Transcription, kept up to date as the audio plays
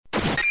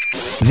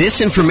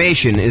This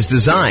information is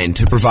designed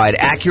to provide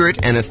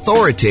accurate and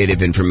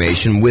authoritative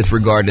information with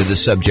regard to the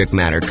subject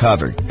matter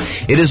covered.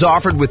 It is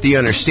offered with the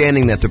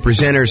understanding that the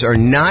presenters are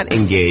not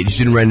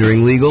engaged in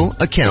rendering legal,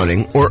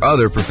 accounting, or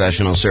other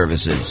professional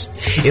services.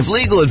 If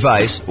legal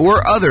advice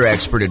or other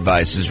expert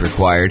advice is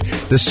required,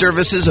 the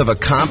services of a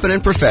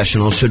competent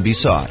professional should be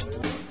sought.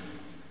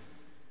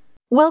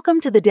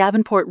 Welcome to the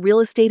Davenport Real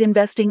Estate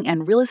Investing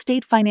and Real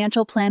Estate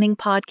Financial Planning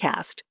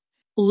Podcast.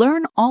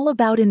 Learn all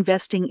about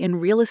investing in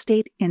real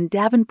estate in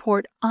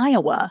Davenport,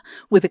 Iowa,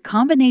 with a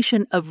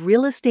combination of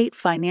real estate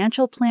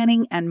financial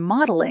planning and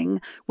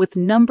modeling with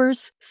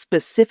numbers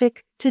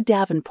specific to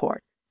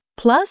Davenport.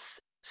 Plus,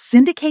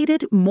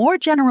 syndicated, more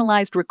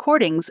generalized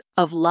recordings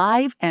of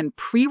live and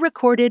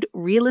pre-recorded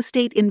real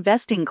estate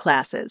investing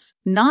classes,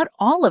 not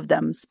all of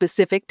them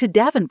specific to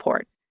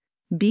Davenport.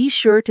 Be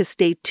sure to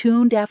stay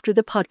tuned after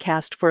the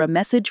podcast for a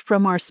message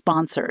from our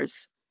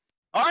sponsors.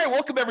 All right,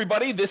 welcome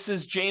everybody. This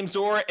is James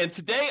Orr, and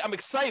today I'm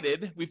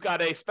excited. We've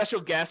got a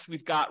special guest.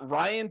 We've got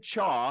Ryan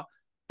Chaw,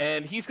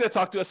 and he's going to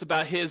talk to us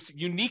about his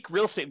unique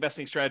real estate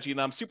investing strategy,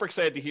 and I'm super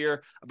excited to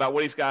hear about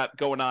what he's got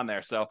going on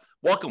there. So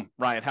welcome,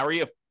 Ryan. How are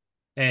you?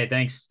 Hey,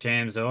 thanks,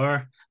 James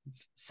Orr.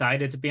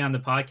 Excited to be on the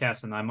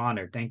podcast, and I'm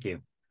honored. Thank you.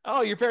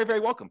 Oh, you're very,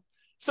 very welcome.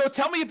 So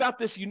tell me about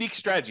this unique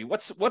strategy.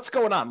 What's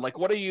going on? Like,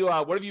 what have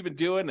you been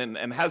doing,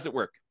 and how does it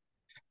work?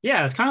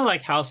 Yeah, it's kind of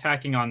like house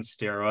hacking on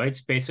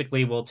steroids.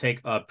 Basically, we'll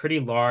take a pretty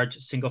large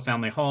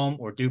single-family home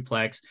or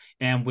duplex,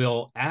 and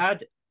we'll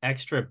add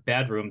extra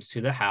bedrooms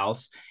to the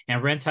house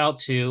and rent out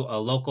to a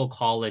local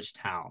college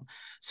town.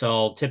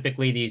 So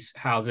typically, these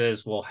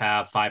houses will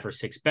have 5 or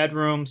 6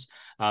 bedrooms,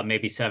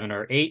 maybe 7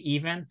 or 8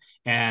 even,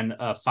 and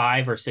a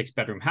 5 or 6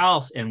 bedroom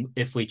house. And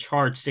if we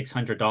charge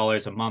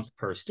 $600 a month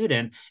per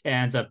student, it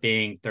ends up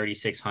being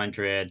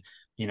 $3,600.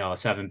 A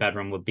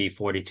 7-bedroom would be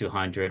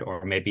 $4,200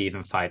 or maybe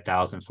even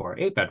 $5,000 for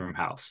an 8-bedroom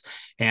house.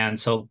 And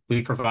so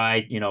we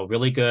provide,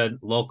 really good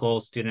local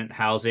student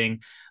housing,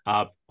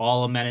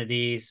 all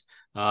amenities,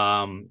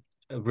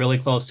 really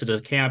close to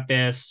the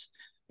campus.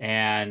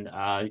 And,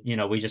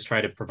 we just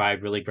try to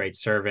provide really great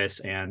service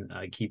and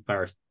keep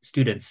our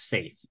students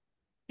safe.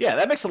 Yeah,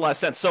 that makes a lot of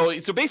sense. So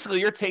basically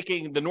you're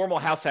taking the normal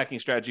house hacking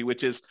strategy,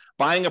 which is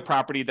buying a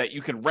property that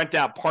you can rent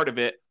out part of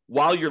it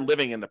while you're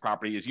living in the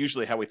property is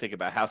usually how we think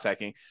about house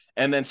hacking.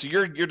 And then so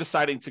you're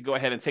deciding to go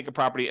ahead and take a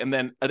property and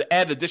then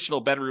add additional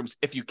bedrooms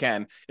if you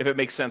can, if it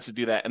makes sense to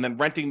do that, and then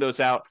renting those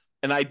out.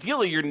 And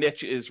ideally your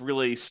niche is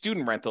really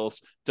student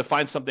rentals, to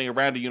find something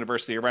around a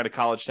university, around a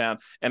college town,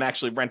 and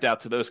actually rent out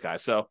to those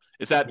guys. So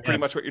is that pretty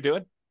much what you're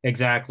doing?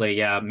 Exactly.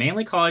 Yeah.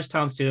 Mainly college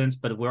town students,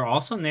 but we're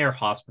also near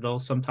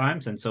hospitals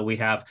sometimes. And so we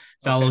have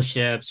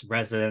fellowships,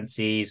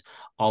 residencies,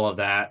 all of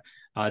that.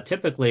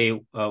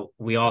 Typically,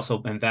 we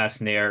also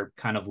invest near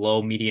kind of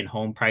low median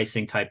home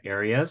pricing type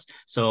areas.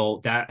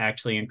 So that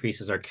actually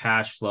increases our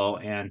cash flow.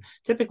 And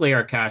typically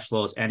our cash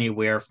flow is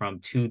anywhere from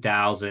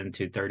 $2,000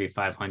 to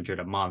 $3,500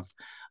 a month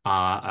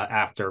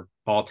after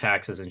all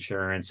taxes,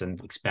 insurance,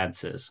 and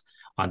expenses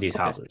on these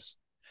houses.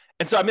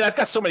 And so, I've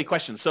got so many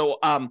questions. So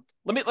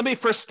let me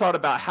first start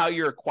about how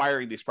you're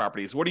acquiring these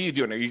properties. What are you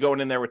doing? Are you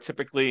going in there with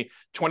typically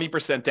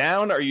 20%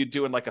 down? Are you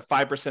doing like a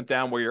 5%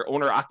 down where you're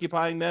owner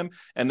occupying them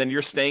and then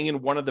you're staying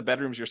in one of the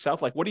bedrooms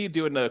yourself? Like, what are you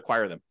doing to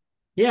acquire them?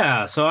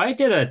 Yeah, so I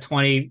did a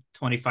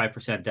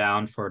 25%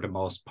 down for the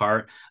most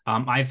part.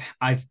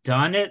 I've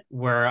done it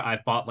where I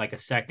bought like a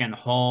second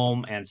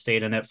home and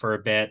stayed in it for a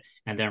bit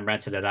and then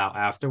rented it out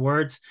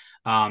afterwards.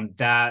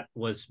 That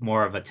was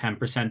more of a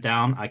 10%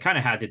 down. I kind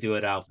of had to do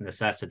it out of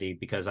necessity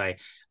because I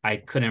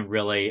couldn't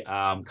really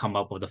come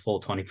up with the full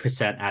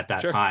 20% at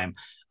that time.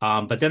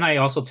 But then I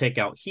also take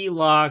out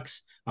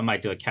HELOCs. I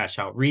might do a cash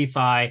out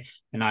refi,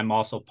 and I'm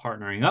also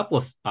partnering up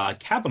with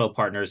capital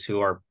partners who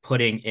are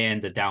putting in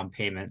the down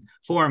payment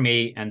for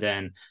me. And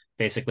then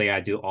basically I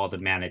do all the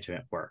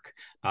management work.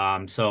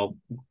 So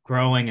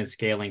growing and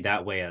scaling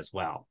that way as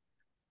well.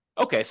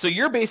 Okay, so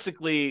you're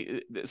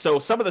basically, so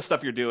some of the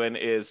stuff you're doing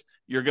is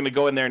you're going to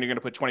go in there and you're going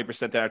to put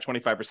 20% down or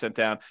 25%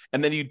 down,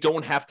 and then you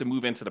don't have to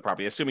move into the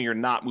property, assuming you're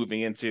not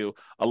moving into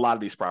a lot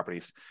of these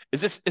properties.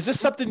 Is this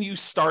something you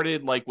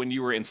started like when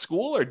you were in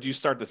school, or do you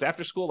start this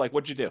after school? Like,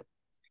 what'd you do?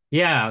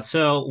 Yeah,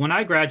 so when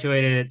I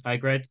graduated, I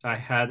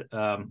graduated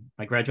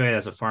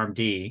as a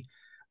PharmD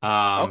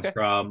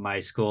from my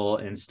school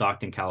in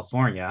Stockton,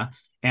 California.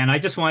 And I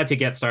just wanted to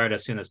get started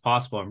as soon as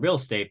possible in real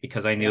estate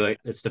because I knew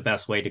it's the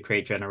best way to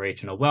create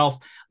generational wealth.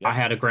 I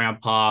had a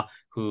grandpa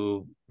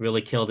who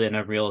really killed it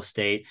in real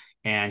estate,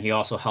 and he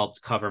also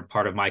helped cover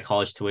part of my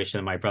college tuition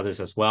and my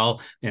brothers as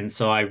well. And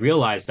so I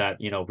realized that,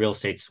 real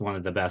estate's one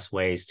of the best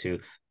ways to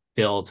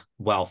build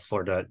wealth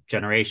for the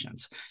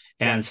generations.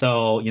 And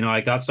so,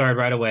 I got started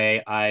right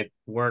away. I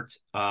worked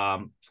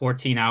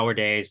 15-hour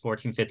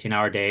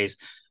days.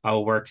 I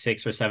will work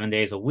 6 or 7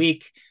 days a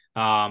week.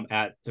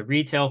 at the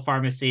retail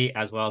pharmacy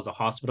as well as the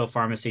hospital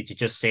pharmacy to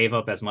just save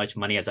up as much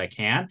money as I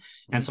can.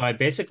 And so I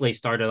basically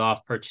started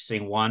off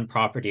purchasing one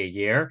property a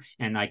year,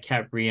 and I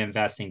kept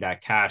reinvesting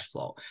that cash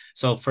flow.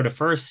 So for the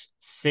first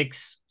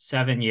 6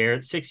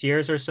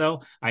 years or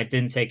so, I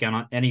didn't take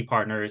on any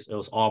partners. It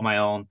was all my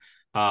own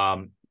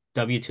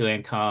W-2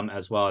 income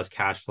as well as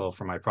cash flow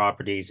for my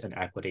properties and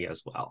equity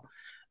as well.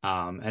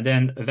 And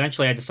then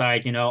eventually I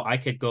decided, I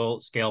could go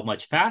scale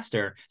much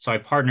faster. So I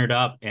partnered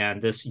up,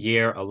 and this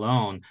year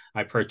alone,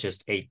 I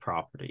purchased 8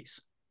 properties.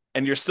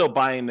 And you're still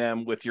buying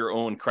them with your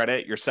own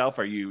credit yourself?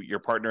 You're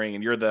partnering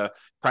and you're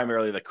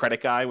primarily the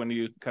credit guy when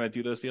you kind of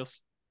do those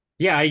deals?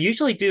 Yeah, I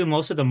usually do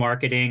most of the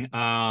marketing.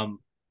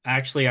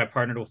 Actually, I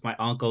partnered with my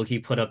uncle. He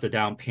put up the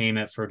down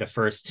payment for the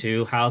first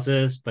 2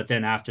 houses. But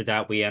then after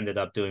that, we ended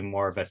up doing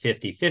more of a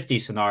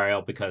 50-50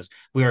 scenario because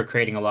we were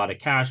creating a lot of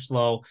cash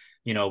flow.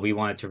 We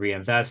wanted to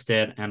reinvest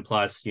it. And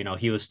plus,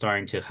 he was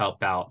starting to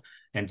help out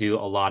and do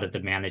a lot of the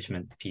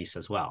management piece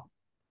as well.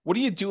 What are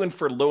you doing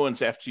for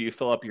loans after you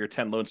fill up your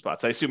 10 loan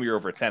spots? I assume you're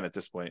over 10 at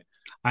this point.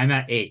 I'm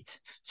at 8.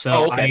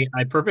 So okay.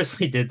 I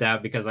purposely did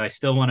that because I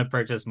still want to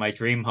purchase my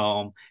dream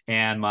home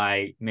and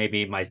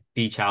maybe my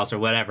beach house or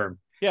whatever.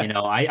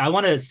 Yeah. I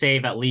want to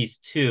save at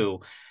least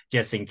 2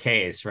 just in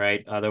case,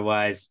 right?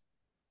 Otherwise,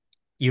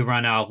 you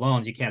run out of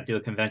loans. You can't do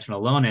a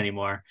conventional loan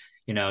anymore.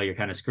 You're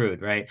kind of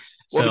screwed, right?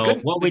 Well, so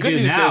what we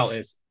do now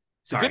is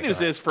the good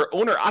news is for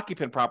owner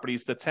occupant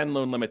properties, the 10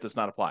 loan limit does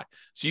not apply.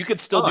 So you could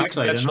still do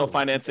conventional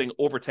financing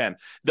over 10.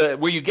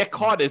 Where you get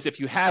caught is if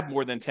you have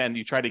more than 10,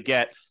 you try to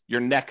get your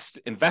next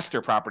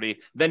investor property,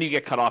 then you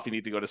get cut off. You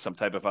need to go to some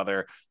type of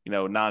other,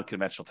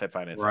 non-conventional type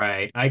financing.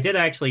 Right. I did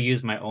actually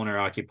use my owner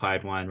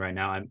occupied one right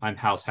now. I'm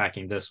house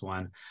hacking this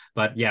one,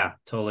 but yeah,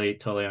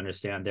 totally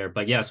understand there.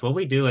 But yes, what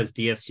we do is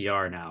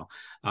DSCR now.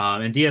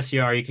 In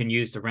DSCR, you can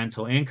use the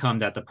rental income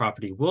that the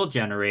property will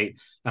generate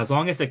as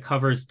long as it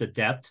covers the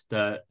debt,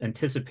 the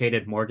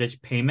anticipated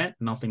mortgage payment,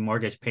 monthly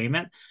mortgage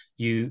payment.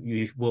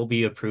 You will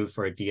be approved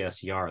for a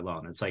DSCR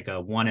loan. It's like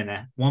a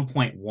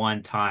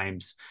 1.1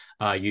 times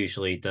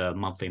usually the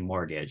monthly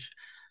mortgage.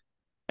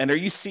 And are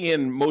you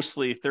seeing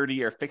mostly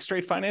 30-year fixed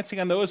rate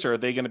financing on those, or are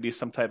they going to be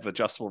some type of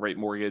adjustable rate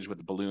mortgage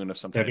with a balloon of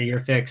some type?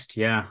 30-year fixed,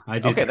 yeah. I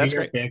do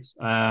 30-year fixed.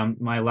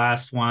 My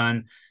last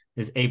one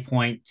is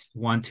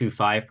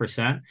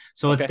 8.125%.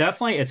 So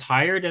it's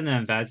higher than the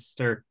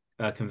investor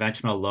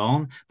conventional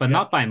loan, but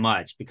not by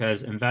much,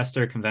 because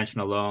investor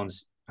conventional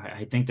loans,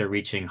 I think they're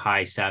reaching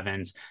high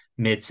 7s,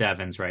 mid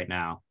 7s right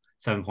now,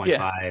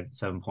 7.5,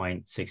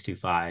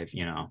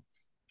 7.625,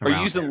 Are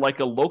you using like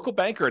a local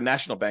bank or a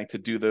national bank to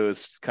do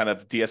those kind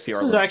of DSCR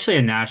loans? This is actually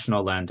a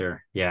national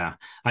lender. Yeah.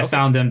 I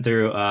found them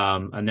through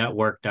a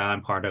network that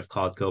I'm part of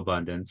called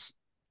GoBundance.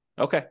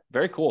 Okay.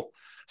 Very cool.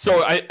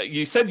 So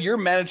you said you're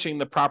managing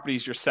the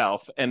properties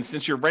yourself. And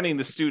since you're renting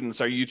the students,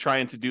 are you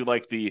trying to do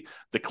like the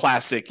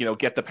classic,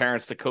 get the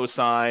parents to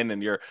co-sign,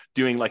 and you're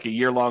doing like a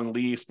year-long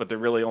lease, but they're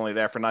really only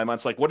there for 9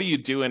 months? Like, what are you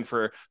doing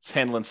for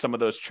handling some of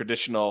those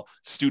traditional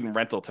student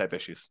rental type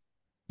issues?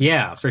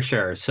 Yeah, for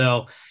sure.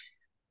 So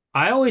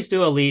I always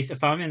do a lease.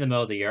 If I'm in the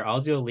middle of the year,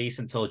 I'll do a lease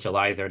until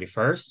July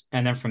 31st.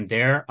 And then from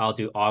there, I'll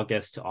do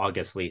August to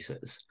August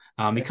leases.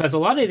 Because a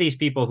lot of these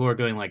people who are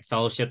doing like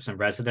fellowships and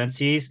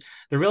residencies,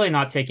 they're really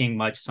not taking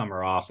much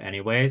summer off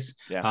anyways.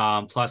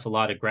 Yeah. Plus a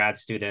lot of grad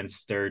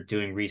students, they're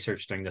doing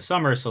research during the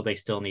summer, so they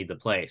still need the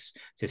place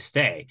to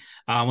stay.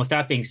 With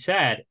that being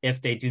said,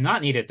 if they do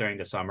not need it during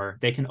the summer,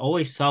 they can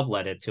always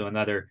sublet it to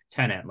another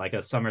tenant, like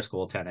a summer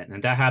school tenant.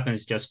 And that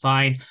happens just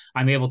fine.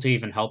 I'm able to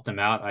even help them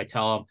out. I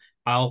tell them,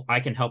 I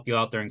can help you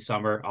out during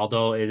summer,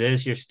 although it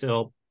is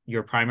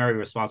your primary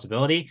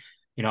responsibility.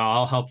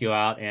 I'll help you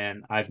out,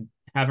 and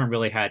haven't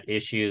really had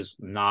issues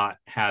not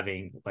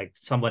having like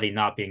somebody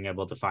not being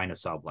able to find a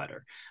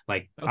subletter.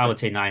 Like I would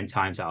say 9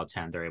 times out of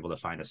 10, they're able to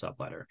find a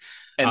subletter.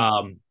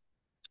 And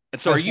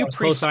so are you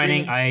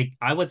co-signing?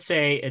 I would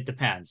say it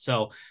depends.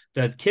 So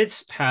the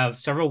kids have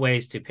several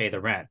ways to pay the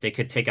rent. They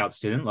could take out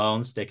student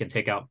loans. They can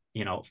take out,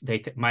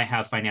 might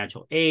have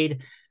financial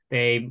aid.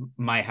 They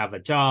might have a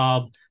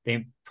job.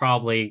 The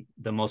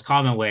most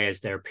common way is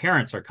their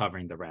parents are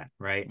covering the rent,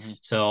 right? Mm-hmm.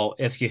 So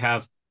if you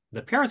have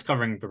the parents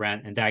covering the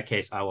rent, in that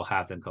case, I will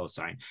have them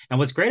co-sign. And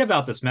what's great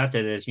about this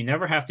method is you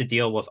never have to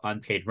deal with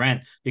unpaid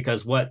rent,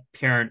 because what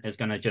parent is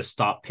going to just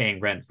stop paying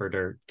rent for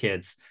their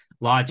kids'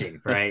 lodging,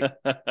 right?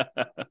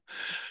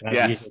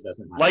 Yes,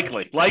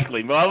 likely.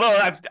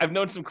 Well, I've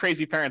known some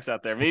crazy parents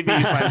out there. Maybe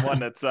you find one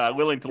that's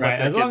willing to let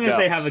their kid go. As long as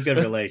they have a good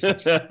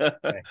relationship.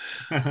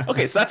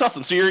 Okay, so that's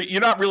awesome. So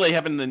you're not really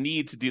having the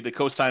need to do the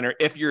co-signer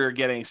if you're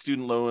getting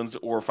student loans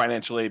or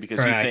financial aid,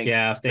 because you think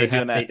if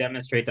they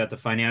demonstrate that the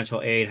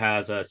financial aid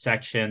has a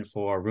section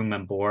for room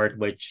and board,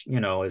 which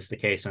is the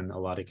case in a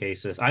lot of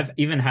cases. I've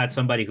even had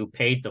somebody who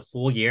paid the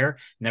full year,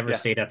 never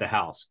stayed at the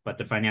house, but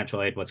the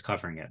financial aid was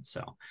covering it.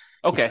 So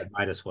said,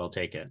 might as well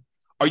take it.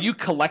 Are you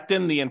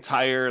collecting the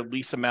entire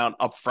lease amount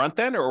up front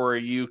then, or are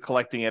you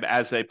collecting it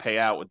as they pay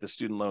out with the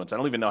student loans? I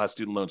don't even know how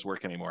student loans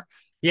work anymore.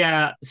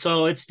 Yeah,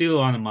 so it's due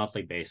on a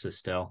monthly basis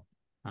still.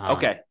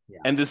 Okay. Yeah.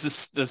 And does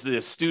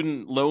the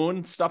student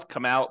loan stuff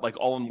come out like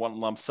all in one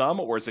lump sum,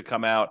 or does it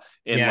come out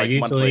in Yeah, like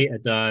usually monthly?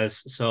 it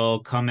does. So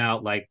come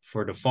out like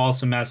for the fall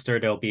semester,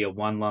 there'll be a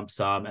one lump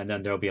sum, and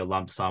then there'll be a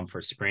lump sum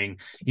for spring.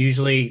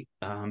 Usually,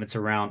 it's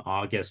around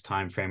August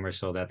timeframe or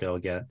so that they'll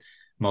get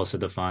most of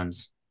the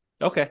funds,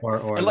 Okay. or a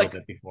And little like,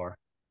 bit before.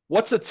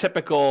 what's a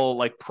typical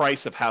like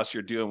price of house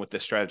you're doing with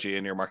this strategy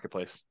in your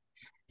marketplace?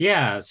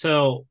 Yeah,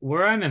 so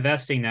where I'm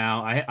investing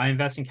now, I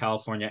invest in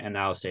California and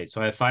out of state. So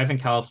I have five in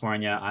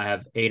California. I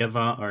have eight of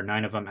them or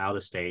nine of them out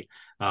of state,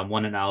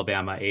 one in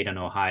Alabama, eight in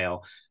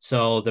Ohio.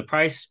 So the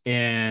price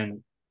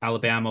in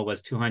Alabama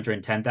was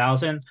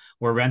 210,000.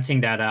 We're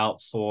renting that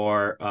out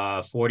for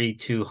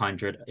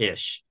 4,200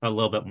 ish, a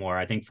little bit more.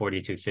 I think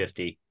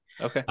 4,250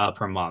 Okay.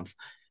 per month.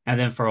 And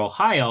then for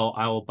Ohio,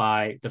 I will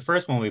buy the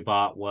first one we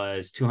bought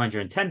was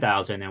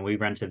 210,000, and we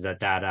rented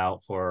that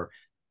out for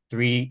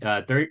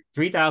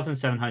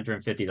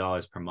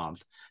 $3,750 per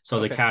month. So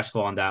the Okay. cash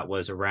flow on that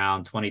was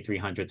around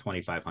 2,300,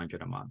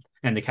 2,500 a month.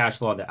 And the cash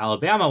flow on the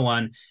Alabama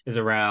one is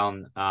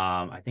around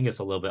I think it's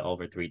a little bit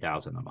over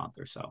 3,000 a month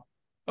or so.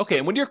 Okay.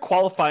 And when you're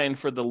qualifying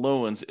for the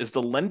loans, is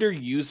the lender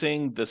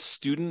using the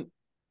student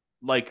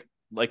like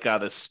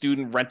the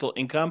student rental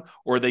income,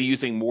 or are they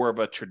using more of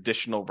a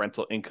traditional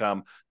rental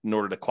income in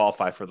order to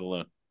qualify for the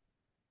loan?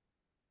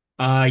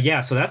 Yeah,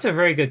 so that's a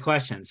very good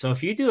question. So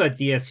if you do a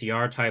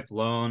DSCR type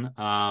loan,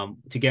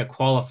 to get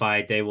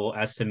qualified, they will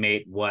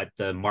estimate what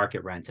the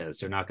market rent is.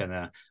 They're not going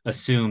to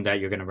assume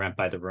that you're going to rent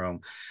by the room.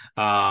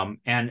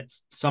 And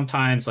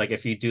sometimes, like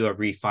if you do a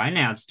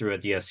refinance through a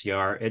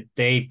DSCR,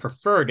 they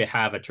prefer to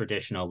have a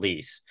traditional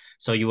lease.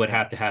 So you would Right.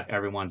 have to have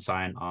everyone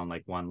sign on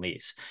like one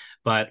lease.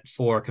 But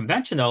for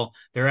conventional,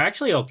 they're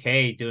actually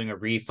okay doing a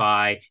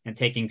refi and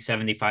taking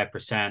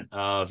 75%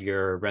 of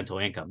your rental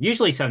income.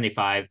 Usually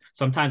 75,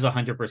 sometimes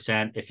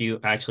 100% if you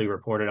actually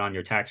report it on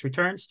your tax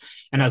returns.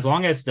 And as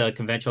long as the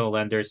conventional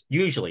lenders,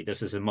 usually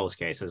this is in most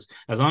cases,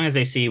 as long as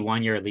they see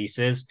 1 year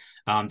leases,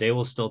 they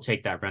will still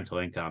take that rental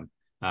income.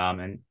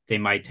 And they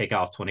might take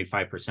off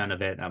 25%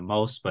 of it at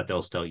most, but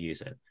they'll still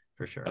use it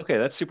for sure. Okay,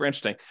 that's super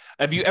interesting.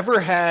 Have you ever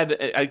had,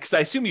 because I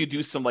assume you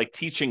do some like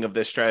teaching of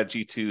this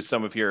strategy to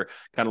some of your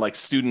kind of like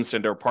students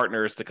and or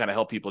partners to kind of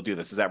help people do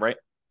this. Is that right?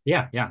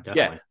 Yeah, Yeah.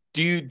 definitely.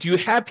 Do you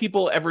have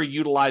people ever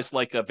utilize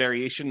like a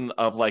variation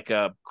of like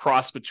a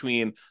cross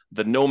between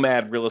the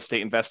nomad real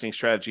estate investing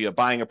strategy of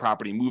buying a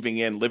property, moving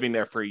in, living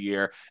there for a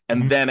year,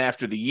 and Mhm. then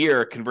after the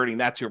year converting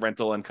that to a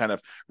rental and kind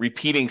of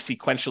repeating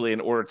sequentially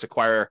in order to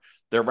acquire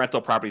their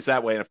rental properties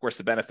that way? And of course,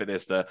 the benefit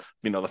is the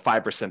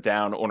 5%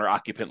 down owner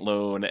occupant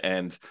loan,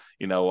 and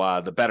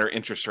the better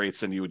interest rates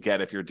than you would get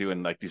if you're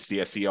doing like these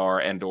DSCR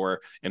and or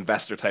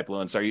investor type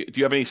loans. Do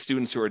you have any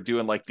students who are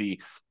doing like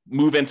the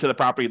move into the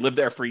property, live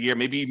there for a year,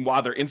 maybe even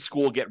while they're in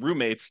school, get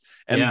roommates,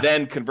 and Yeah.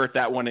 then convert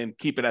that one and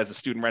keep it as a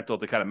student rental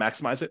to kind of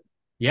maximize it?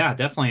 Yeah,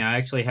 definitely. I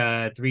actually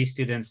had three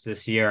students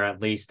this year at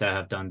least that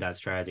have done that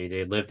strategy.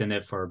 They lived in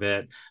it for a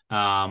bit,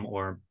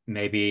 or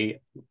maybe,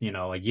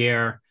 a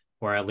year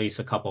or at least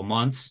a couple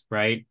months,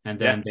 right? And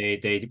Yeah. then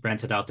they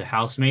rented out to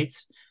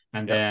housemates,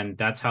 and Yep. then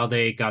that's how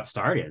they got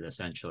started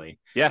essentially.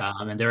 Yeah.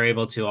 And they're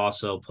able to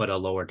also put a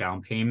lower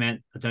down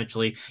payment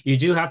potentially. You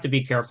do have to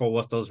be careful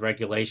with those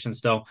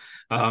regulations, though.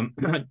 Um,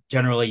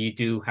 Generally, you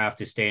do have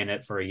to stay in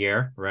it for a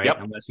year, right?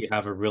 Yep. Unless you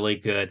have a really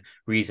good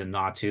reason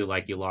not to,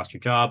 like you lost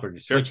your job or you're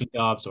Sure. switching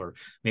jobs, or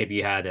maybe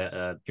you had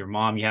your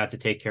mom you had to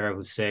take care of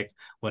who's sick,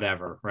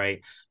 whatever,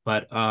 right?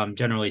 But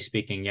generally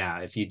speaking, yeah,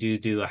 if you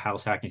do a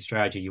house hacking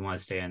strategy, you want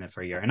to stay in it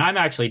for a year. And I'm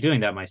actually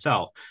doing that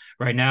myself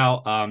right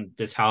now.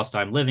 This house that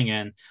I'm living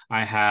in,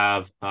 I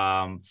have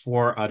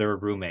four other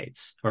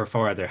roommates or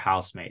four other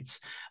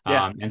housemates,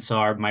 Yeah. and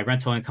so my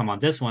rental income on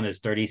this one is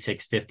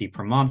 3,650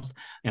 per month,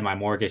 and my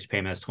mortgage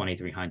payment is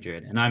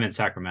 2,300, and I'm in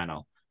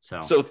Sacramento.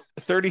 So So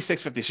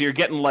 3650. So you're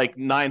getting like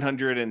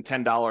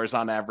 $910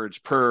 on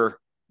average per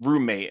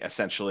roommate,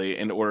 essentially,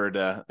 in order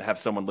to have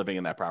someone living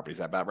in that property. Is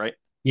that about right?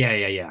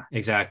 yeah,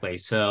 exactly.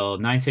 So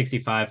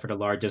 965 for the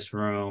largest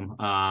room,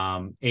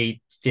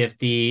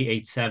 850,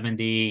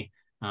 870,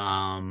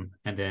 and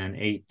then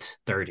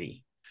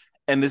 830.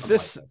 And is Something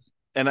like this this.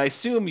 and I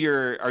assume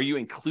are you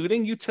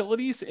including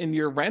utilities in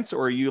your rents,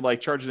 or are you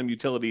like charging them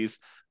utilities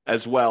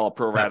as well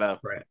pro rata?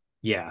 Separate.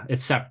 Yeah,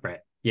 it's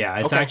separate. Yeah,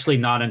 it's Okay. actually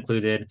not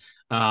included.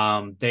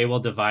 They will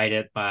divide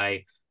it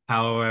by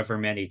however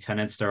many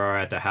tenants there are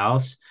at the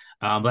house.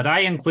 But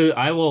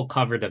I will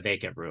cover the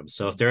vacant room.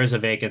 So if there is a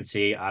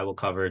vacancy, I will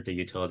cover the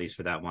utilities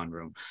for that one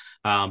room.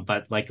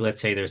 But like,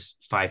 let's say there's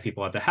five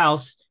people at the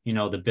house,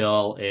 the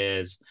bill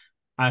is,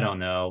 I don't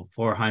know,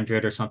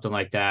 400 or something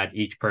like that.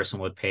 Each person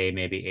would pay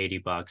maybe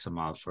 $80 a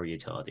month for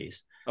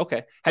utilities.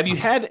 Okay. Have you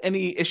Um, had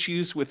any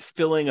issues with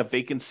filling a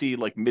vacancy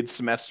like mid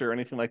semester or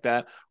anything like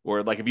that?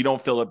 Or like if you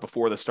don't fill it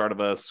before the start of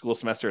a school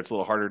semester, it's a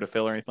little harder to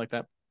fill or anything like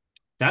that?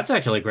 That's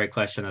actually a great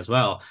question as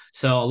well.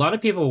 So a lot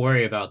of people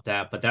worry about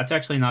that, but that's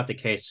actually not the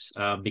case,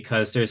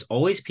 because there's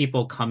always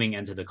people coming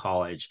into the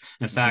college.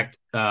 In Mm-hmm. fact,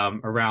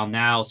 around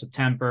now,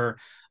 September,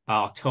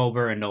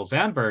 October and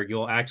November,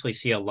 you'll actually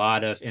see a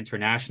lot of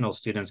international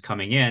students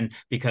coming in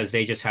because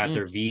they just had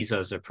their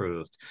visas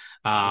approved.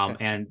 Okay.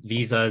 And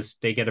visas,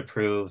 they get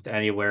approved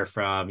anywhere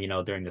from,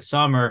 during the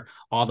summer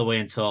all the way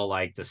until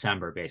like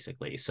December,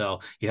 basically. So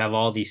you have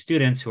all these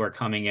students who are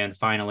coming in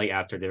finally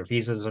after their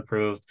visas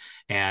approved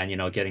and,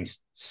 getting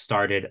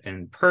started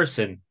in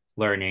person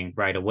learning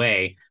right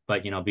away.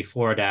 But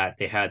before that,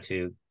 they had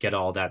to get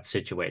all that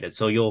situated.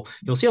 So you'll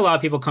see a lot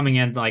of people coming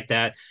in like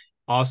that.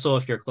 Also,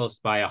 if you're close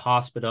by a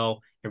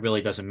hospital, it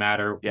really doesn't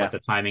matter Yeah. what the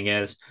timing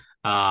is.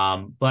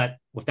 But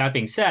with that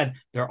being said,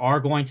 there are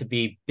going to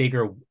be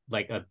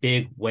like a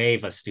big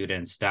wave of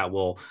students that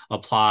will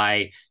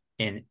apply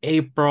in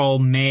April,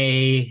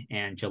 May,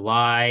 and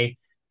July.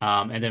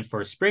 And then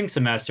for spring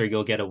semester,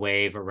 you'll get a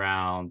wave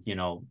around,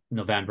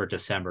 November,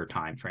 December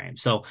timeframe.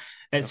 So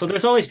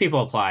there's always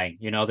people applying.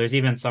 There's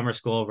even summer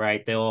school,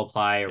 right? They'll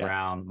apply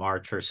around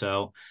March or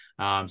so.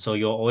 So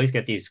you'll always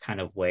get these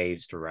kind of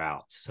waves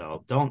throughout.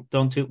 So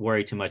don't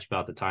worry too much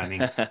about the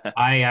timing.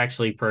 I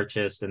actually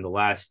purchased in the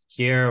last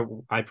year,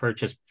 I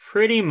purchased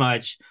pretty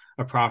much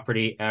a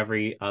property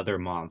every other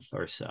month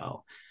or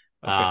so.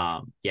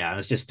 Okay. Yeah, it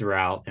was just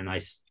throughout, and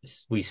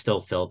we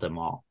still filled them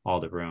all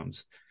the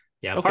rooms.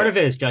 Yeah, Okay. part of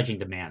it is judging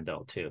demand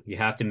though too. You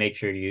have to make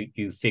sure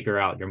you figure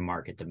out your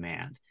market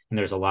demand, and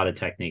there's a lot of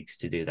techniques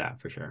to do that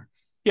for sure.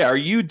 Yeah. Are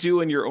you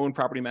doing your own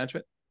property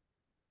management?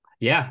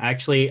 Yeah,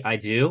 actually, I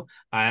do.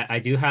 I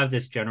do have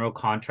this general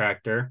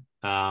contractor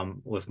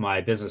with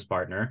my business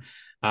partner,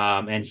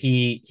 and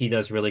he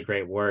does really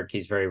great work.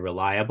 He's very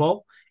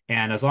reliable,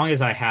 and as long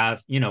as I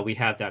have, we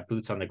have that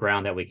boots on the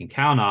ground that we can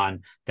count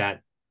on,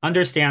 that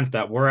understands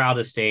that we're out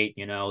of state,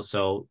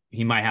 so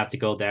he might have to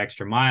go the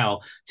extra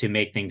mile to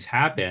make things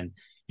happen.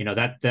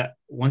 That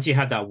once you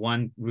have that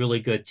one really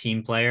good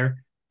team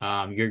player,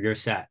 you're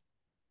set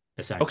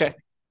essentially. Okay.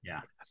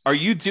 Yeah. Are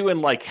you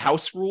doing like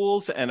house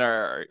rules, and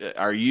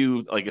are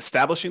you like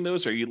establishing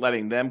those? Or are you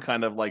letting them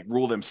kind of like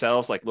rule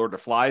themselves, like Lord of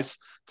the Flies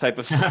type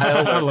of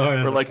style,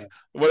 or like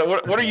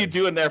what are you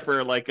doing there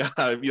for like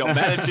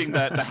managing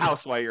the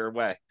house while you're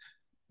away?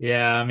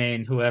 Yeah, I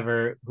mean,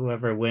 whoever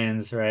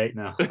wins, right?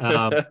 No.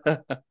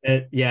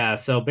 Yeah,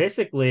 so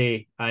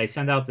basically I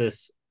send out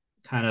this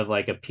kind of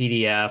like a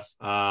PDF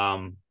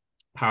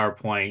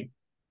PowerPoint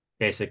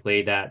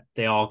basically that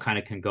they all kind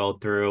of can go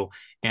through,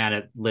 and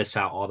it lists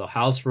out all the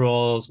house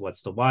rules,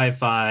 what's the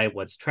Wi-Fi,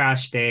 what's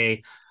trash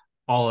day,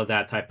 all of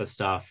that type of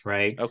stuff,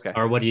 right? Okay.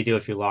 Or what do you do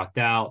if you're locked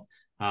out?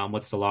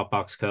 What's the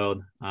lockbox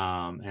code?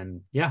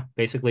 And yeah,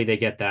 basically they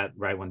get that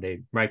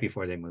right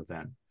before they move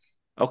in.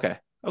 Okay.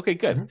 Okay,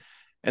 good. Mm-hmm.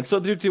 And so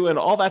they're doing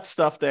all that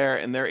stuff there,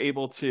 and they're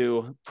able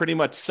to pretty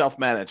much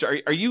self-manage.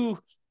 Are you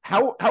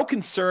how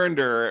concerned,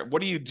 or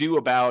what do you do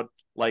about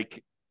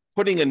like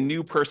putting a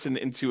new person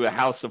into a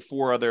house of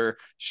four other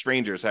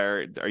strangers?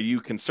 Are you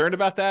concerned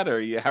about that, or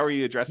how are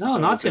you addressing No, some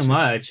of not those too issues?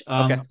 much.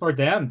 Okay. For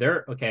them,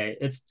 they're okay.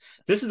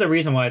 This is the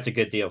reason why it's a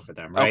good deal for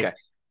them, right? Okay.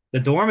 The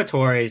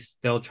dormitories,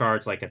 they'll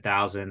charge like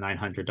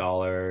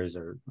 $1,900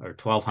 or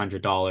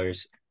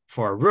 $1,200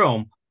 for a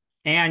room,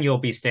 and you'll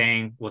be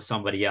staying with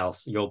somebody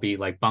else. You'll be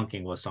like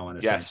bunking with someone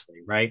Yes.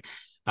 essentially, right?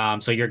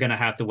 So you're gonna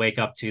have to wake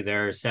up to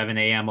their 7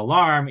 a.m.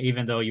 alarm,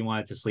 even though you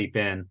wanted to sleep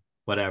in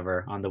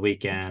whatever on the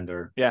weekend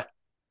or Yeah.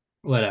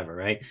 whatever,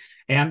 right?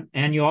 And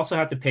you also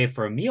have to pay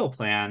for a meal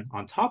plan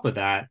on top of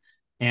that.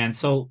 And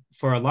so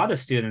for a lot of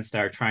students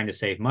that are trying to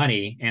save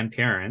money and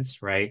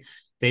parents, right,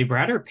 they'd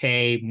rather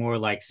pay more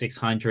like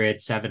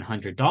 $600,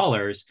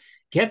 $700,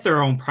 get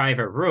their own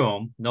private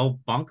room, no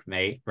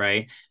bunkmate,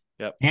 right?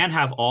 Yep. And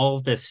have all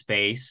of this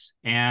space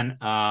and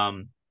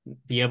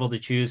be able to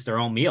choose their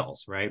own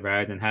meals, right?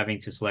 Rather than having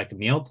to select a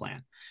meal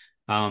plan.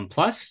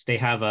 Plus, they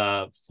have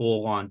a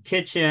full-on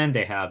kitchen,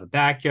 they have a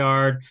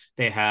backyard,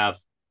 they have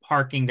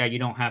parking that you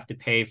don't have to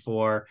pay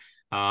for.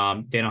 They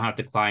don't have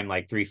to climb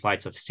like 3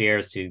 flights of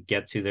stairs to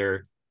get to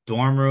their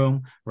dorm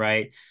room,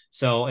 right?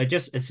 So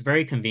it's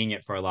very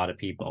convenient for a lot of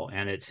people,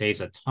 and it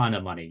saves a ton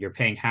of money. You're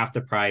paying half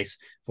the price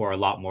for a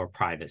lot more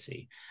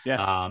privacy.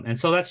 Yeah. And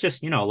so that's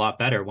just, a lot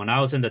better. When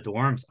I was in the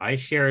dorms, I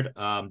shared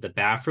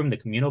the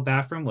communal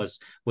bathroom was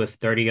with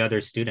 30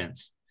 other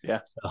students.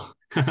 Yeah. So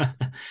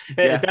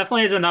it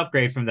definitely is an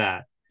upgrade from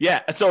that.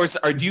 Yeah. So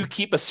do you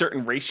keep a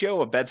certain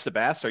ratio of beds to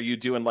baths? Are you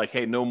doing like,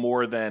 hey, no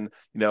more than,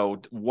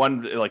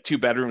 like 2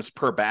 bedrooms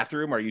per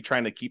bathroom? Are you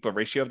trying to keep a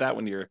ratio of that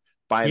when you're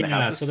buying the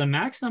houses? So the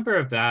max number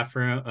of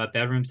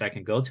bedrooms that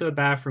can go to a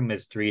bathroom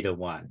is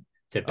 3-to-1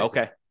 typically.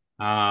 Okay.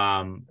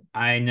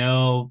 I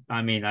know,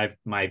 I mean,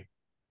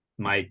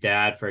 my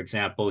dad, for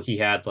example, he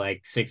had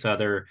like 5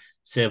 other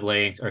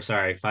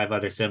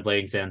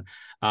siblings, and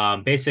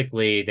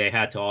basically they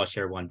had to all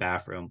share one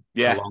bathroom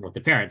along with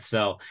the parents.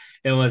 So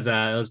it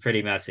was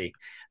pretty messy.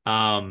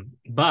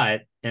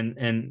 But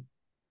in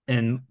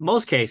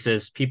most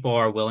cases, people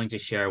are willing to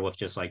share with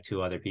just like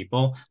 2 other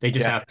people. They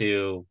just have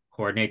to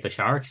coordinate the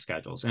shower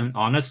schedules. And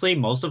honestly,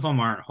 most of them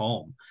aren't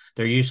home.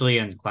 They're usually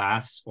in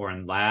class or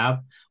in lab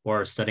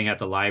or studying at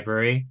the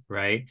library,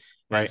 right?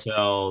 Right. And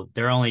so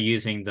they're only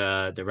using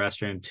the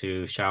restroom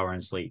to shower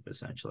and sleep,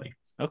 essentially.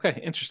 Okay,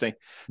 interesting.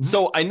 Mhm.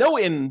 So I know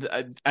and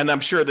I'm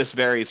sure this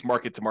varies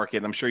market to market.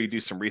 And I'm sure you do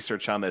some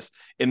research on this.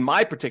 In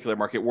my particular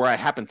market where I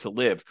happen to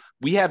live,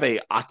 we have a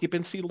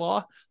occupancy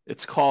law.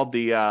 It's called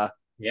Yeah.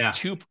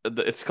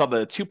 it's called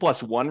the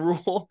 2+1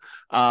 rule.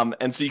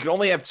 And so you can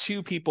only have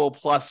two people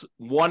plus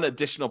one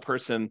additional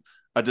person,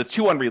 the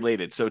two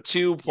unrelated. So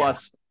two Yeah.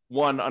 plus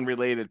one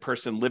unrelated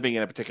person living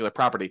in a particular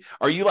property.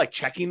 Are you like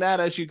checking that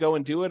as you go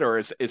and do it, or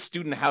is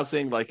student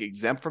housing like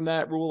exempt from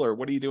that rule, or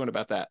what are you doing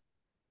about that?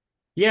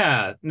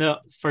 Yeah, no,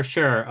 for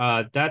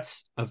sure.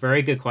 That's a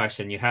very good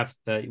question.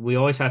 We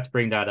always have to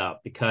bring that up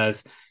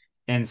because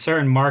in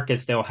certain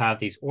markets they'll have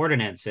these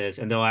ordinances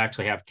and they'll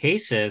actually have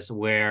cases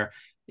where,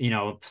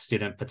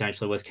 student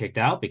potentially was kicked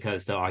out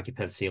because the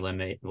occupancy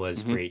limit was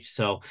Mm-hmm. breached.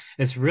 So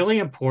it's really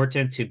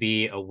important to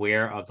be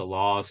aware of the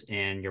laws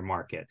in your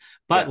market.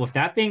 But Yeah. with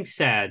that being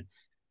said,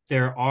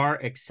 there are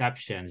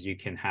exceptions you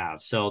can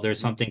have. So there's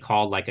Mm-hmm. something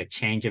called like a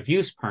change of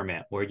use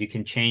permit, where you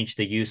can change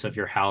the use of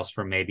your house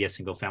from maybe a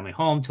single family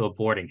home to a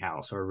boarding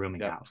house or a rooming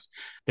Yeah. house.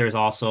 There's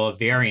also a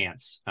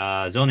variance,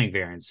 zoning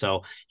variance.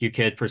 So you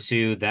could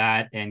pursue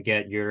that and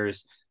get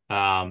yours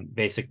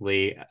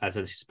basically as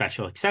a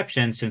special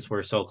exception since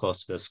we're so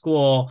close to the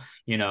school,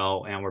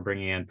 and we're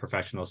bringing in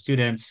professional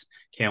students.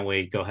 Can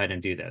we go ahead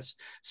and do this?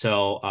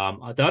 So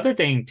the other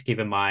thing to keep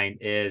in mind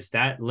is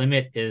that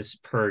limit is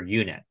per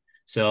unit.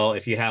 So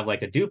if you have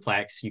like a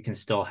duplex, you can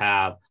still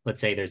have, let's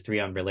say there's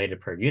 3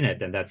 unrelated per unit,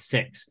 then that's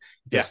 6.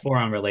 If Yeah. there's 4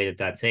 unrelated,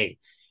 that's 8.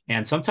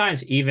 And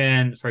sometimes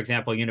even, for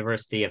example,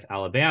 University of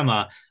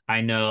Alabama,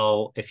 I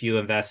know if you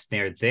invest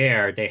near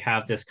there, they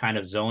have this kind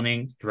of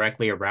zoning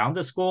directly around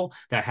the school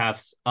that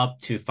has up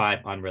to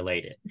 5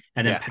 unrelated.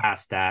 And then Yeah.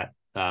 past that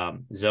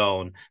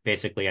zone,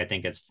 basically, I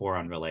think it's 4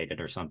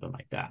 unrelated or something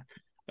like that.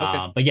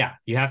 Okay. But yeah,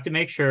 you have to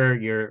make sure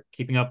you're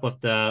keeping up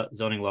with the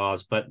zoning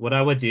laws. But what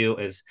I would do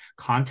is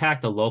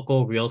contact a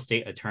local real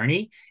estate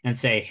attorney and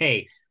say,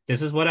 hey,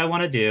 this is what I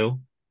want to do.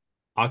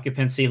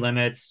 Occupancy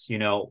limits,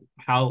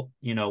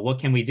 what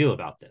can we do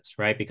about this?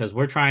 Right. Because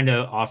we're trying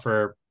to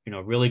offer,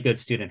 really good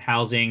student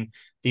housing.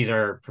 These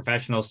are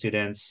professional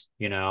students,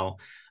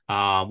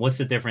 what's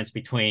the difference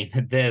between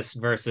this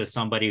versus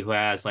somebody who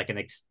has like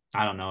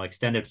I don't know,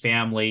 extended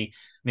family?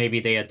 Maybe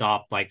they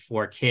adopt like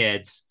 4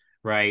 kids,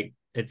 right?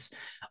 It's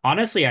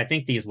honestly, I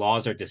think these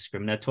laws are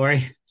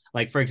discriminatory.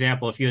 Like, for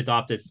example, if you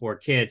adopted 4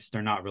 kids,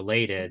 they're not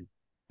related.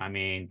 I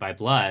mean, by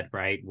blood,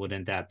 right?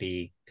 Wouldn't that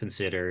be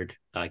considered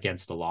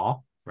against the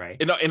law, right?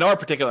 In our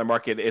particular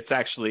market, it's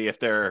actually if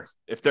they're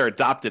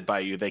adopted by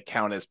you, they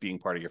count as being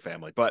part of your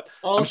family. But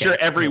Oh, I'm sure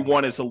okay. every Yeah.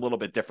 one is a little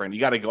bit different. You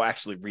got to go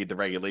actually read the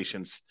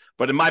regulations.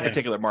 But in my Yeah.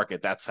 particular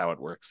market, that's how it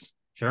works.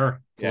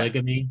 Sure. Yeah.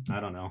 Polygamy. I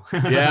don't know.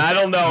 Yeah, I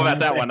don't know I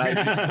about wouldn't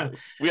that say.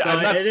 one. So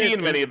I'm not it is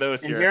seeing many of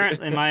those here.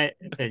 inherent, in my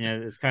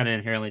opinion, it's kind of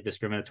inherently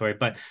discriminatory.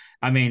 But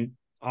I mean,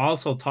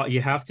 also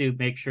you have to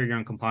make sure you're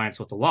in compliance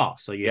with the law.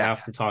 So you Yeah.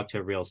 have to talk to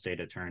a real estate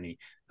attorney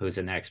who's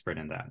an expert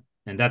in that.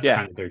 And that's Yeah.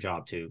 kind of their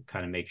job to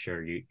kind of make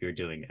sure you're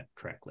doing it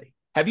correctly.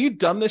 Have you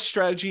done this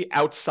strategy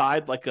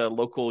outside like a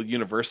local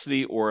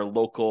university or a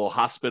local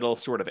hospital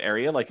sort of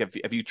area? Like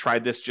have you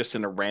tried this just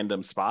in a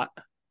random spot?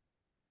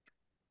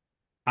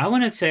 I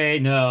wouldn't say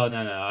no,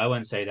 no, no. I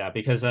wouldn't say that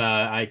because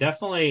I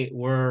definitely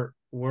we're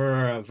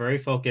very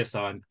focused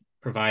on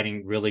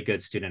providing really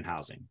good student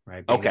housing,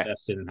 right? Being the Okay.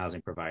 best student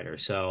housing provider.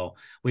 So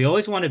we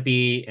always want to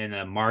be in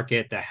a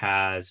market that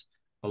has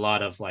a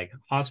lot of like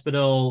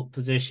hospital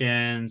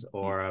positions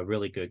or a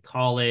really good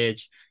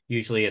college.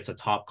 Usually it's a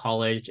top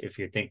college if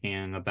you're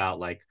thinking about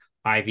like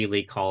Ivy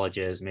League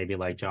colleges, maybe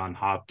like John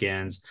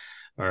Hopkins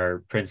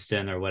or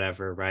Princeton or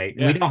whatever, right?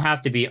 We Yeah. don't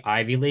have to be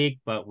Ivy League,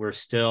 but we're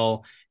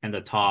still in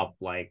the top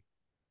like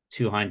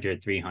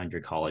 200,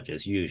 300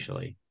 colleges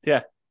usually.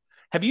 Yeah.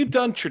 Have you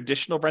done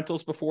traditional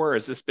rentals before, or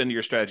has this been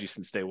your strategy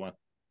since day one?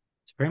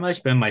 It's pretty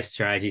much been my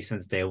strategy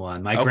since day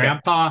one. My Okay.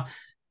 grandpa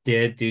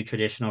did do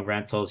traditional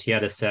rentals. He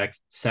had a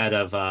set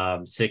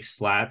of 6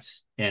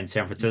 flats in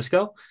San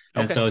Francisco.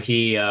 And Okay. so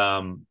he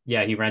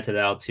rented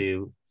out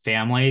to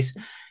families.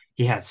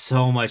 He had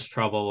so much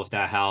trouble with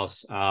that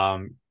house.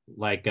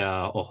 Like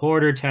a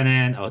hoarder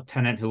tenant, a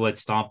tenant who would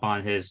stomp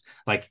on his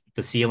like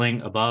the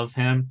ceiling above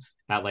him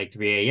at like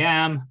 3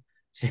 a.m.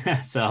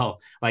 So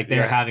like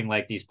they're Yeah. having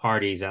like these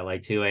parties at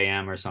like 2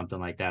 a.m. or something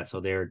like that. So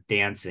they're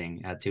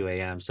dancing at 2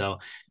 a.m. So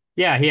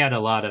yeah, he had a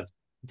lot of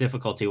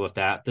difficulty with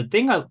that. The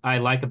thing I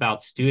like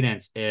about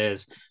students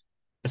is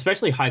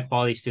especially high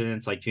quality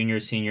students like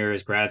juniors,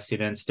 seniors, grad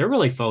students, they're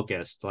really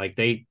focused. Like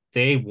they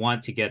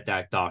want to get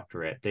that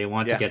doctorate. They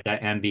want to Yeah. get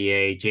that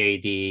MBA,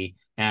 JD,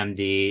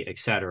 MD,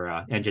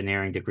 etc.,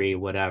 engineering degree,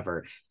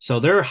 whatever. So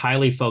they're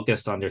highly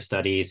focused on their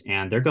studies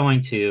and they're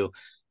going to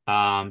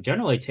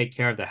generally take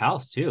care of the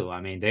house too. I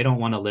mean, they don't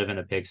want to live in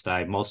a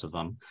pigsty, most of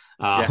them.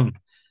 Yeah.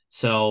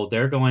 So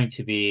they're going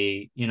to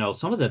be,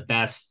 some of the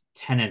best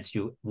tenants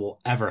you will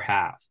ever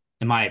have,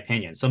 in my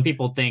opinion. Some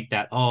people think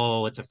that,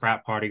 oh, it's a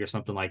frat party or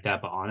something like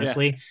that. But Yeah.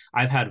 honestly,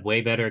 I've had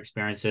way better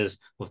experiences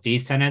with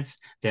these tenants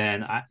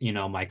than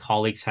my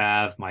colleagues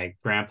have, my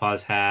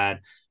grandpa's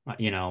had,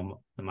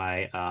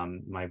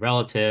 my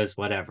relatives,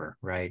 whatever,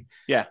 right?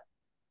 Yeah.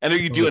 And are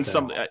you doing That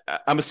some? all.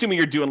 I'm assuming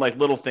you're doing like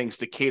little things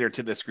to cater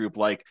to this group,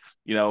 like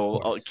Of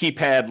course.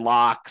 keypad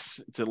locks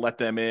to let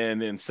them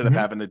in instead of Mhm.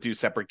 having to do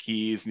separate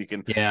keys, and you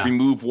can Yeah.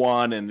 remove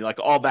one, and like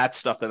all that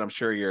stuff that I'm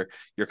sure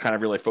you're kind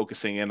of really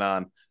focusing in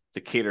on to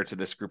cater to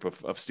this group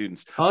of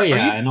students. Oh Are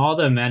yeah, you and all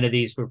the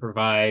amenities we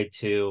provide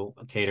to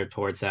cater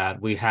towards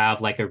that. We have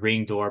like a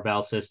Ring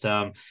doorbell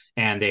system,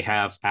 and they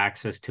have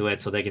access to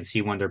it so they can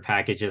see when their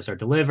packages are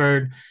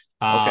delivered.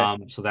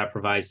 okay? So that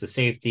provides the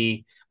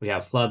safety. We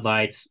have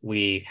floodlights.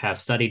 We have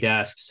study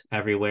desks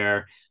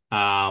everywhere.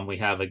 We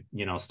have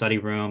a study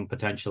room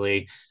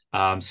potentially.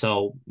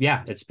 So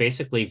yeah, it's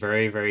basically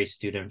very, very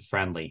student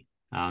friendly,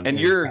 And and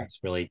that's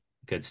really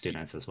good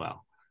students as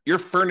well. you're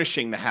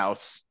furnishing the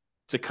house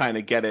to kind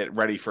of get it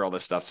ready for all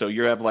this stuff. So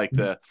you have like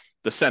the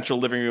central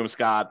living room's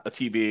got a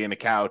TV and a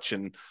couch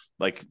and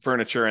like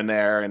furniture in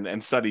there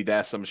and study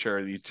desks. I'm sure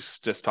you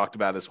just talked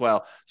about as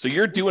well. So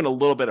you're doing a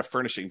little bit of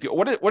furnishing.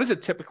 What does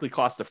it typically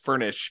cost to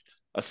furnish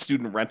a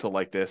student rental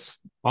like this?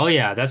 Oh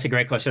yeah, that's a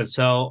great question.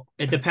 So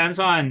it depends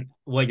on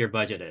what your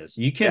budget is.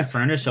 You can Yeah.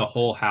 furnish a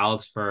whole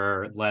house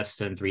for less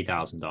than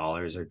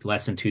 $3,000 or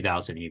less than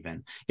 2,000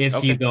 even. If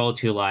you Okay. go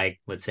to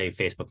like, let's say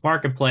Facebook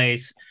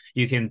Marketplace,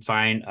 you can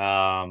find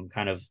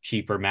kind of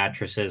cheaper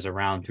mattresses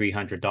around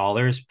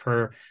 $300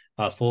 per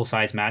full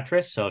size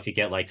mattress. So if you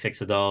get like six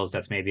of those,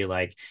 that's maybe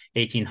like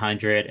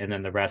 1,800, and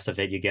then the rest of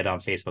it you get on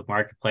Facebook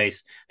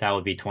Marketplace. That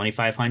would be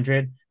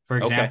 2,500, for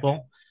Okay.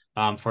 example,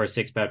 for a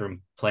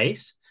six-bedroom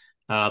place.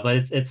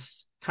 But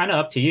it's kind of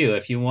up to you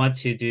if you want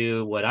to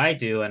do what I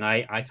do, and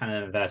I kind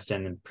of invest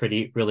in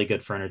really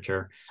good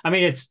furniture. I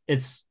mean,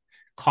 it's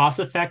cost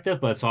effective,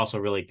 but it's also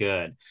really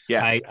good.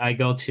 Yeah. I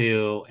go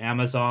to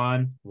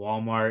Amazon,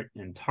 Walmart,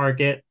 and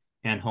Target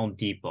and Home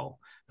Depot.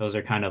 Those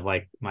are kind of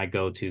like my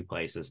go-to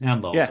places,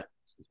 and Lowe's Yeah.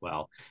 as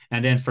well.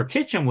 And then for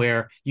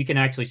kitchenware, you can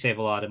actually save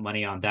a lot of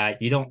money on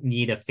that. You don't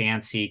need a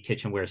fancy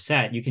kitchenware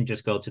set. You can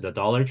just go to the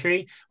Dollar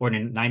Tree or the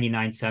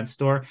 99-cent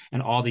store,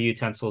 and all the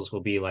utensils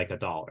will be like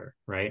 $1,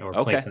 right? Or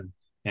plates Okay.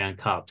 and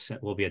cups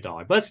will be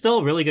 $1, but it's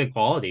still really good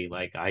quality.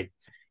 Like I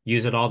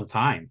use it all the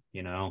time,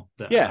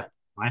 Yeah.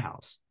 my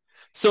house.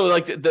 So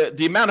like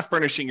the amount of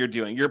furnishing you're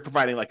doing, you're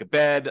providing like a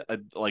bed,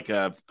 like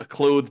a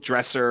clothes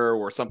dresser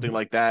or something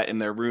like that in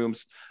their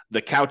rooms,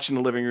 the couch in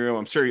the living room.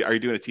 I'm sure. Are you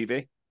doing a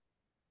TV?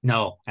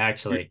 No, You're,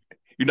 actually,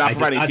 you're not I do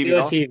providing a not TV do at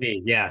a all?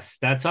 TV. Yes,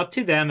 that's up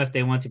to them if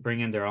they want to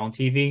bring in their own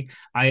TV.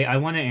 I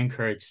want to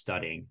encourage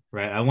studying,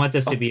 right? I want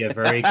this to be a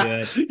very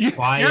good, You're the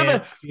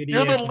quiet,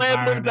 you're the studious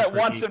landlord environment that for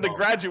wants them to people.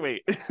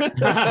 graduate.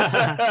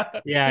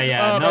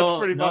 Yeah. Oh, that's No,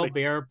 pretty no funny.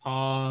 beer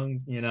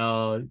pong,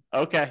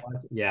 Okay.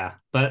 Yeah.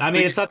 But I So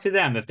mean, it's up to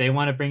them. If they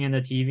want to bring in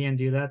the TV and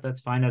do that, that's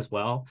fine as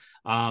well.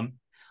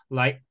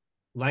 Like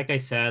like I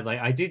said, like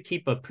I do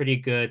keep a pretty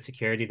good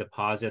security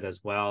deposit as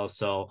well.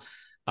 So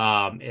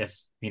if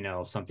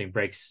something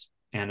breaks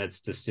and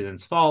it's the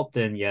student's fault,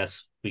 then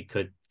yes, we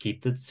could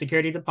keep the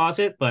security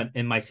deposit. But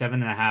in my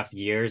 7.5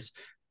 years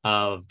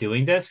of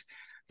doing this,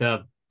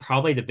 the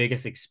probably the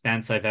biggest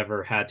expense I've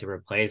ever had to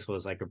replace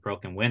was like a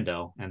broken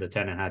window, and the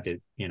tenant had to,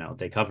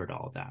 they covered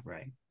all of that,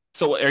 right?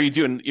 so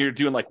you're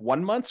doing like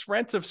 1 month's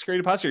rent of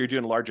security deposit, or you're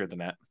doing larger than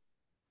that?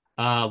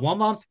 1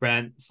 month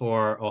rent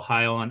for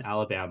Ohio and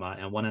Alabama,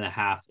 and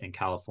 1.5 in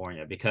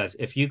California. Because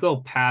if you go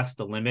past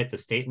the limit, the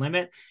state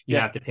limit, you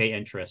Yeah. have to pay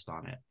interest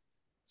on it.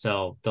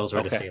 So those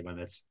are the Okay. state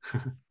limits.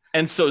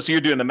 And so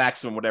you're doing the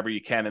maximum whatever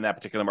you can in that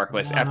particular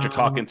marketplace after Uh,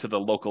 talking to the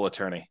local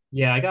attorney.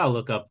 yeah, I gotta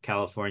look up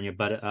California,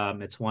 but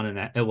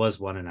it was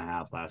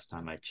 1.5 last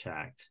time I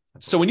checked, I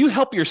So when believe. you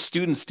help your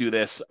students do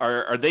this,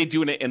 are they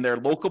doing it in their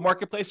local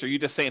marketplace? Or are you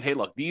just saying, hey,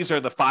 look, these are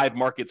the 5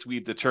 markets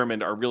we've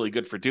determined are really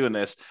good for doing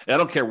this. And I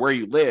don't care where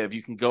you live,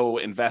 you can go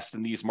invest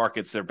in these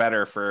markets. They're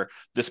better for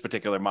this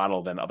particular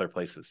model than other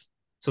places.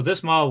 So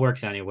this model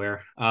works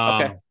anywhere.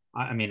 Okay.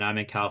 I mean, I'm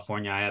in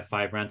California. I have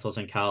 5 rentals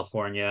in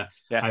California.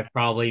 Yeah. I've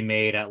probably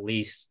made at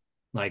least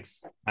like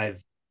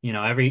I've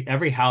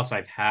every house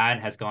I've had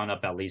has gone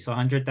up at least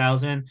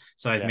 100,000.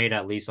 So I've Yeah. made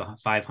at least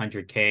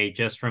 500K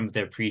just from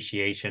the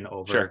appreciation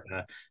over Sure.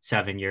 the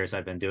 7 years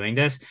I've been doing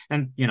this.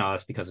 And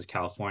that's because it's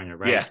California,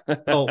 right? Yeah.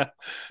 So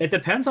it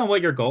depends on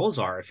what your goals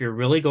are. If you're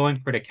really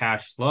going for the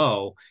cash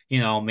flow,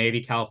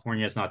 maybe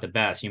California is not the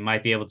best. You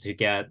might be able to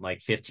get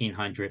like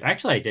 1,500.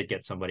 Actually, I did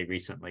get somebody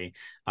recently,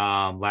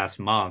 last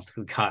month,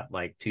 who got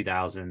like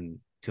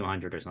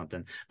 2,200 or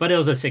something, but it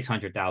was a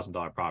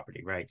 $600,000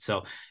 property, right?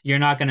 So you're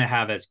not going to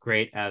have as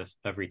great of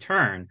a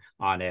return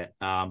on it.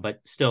 But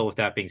still, with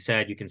that being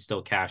said, you can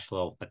still cash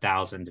flow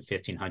 1,000 to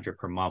 1,500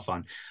 per month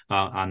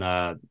on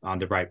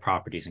the right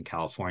properties in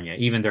California,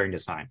 even during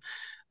this time.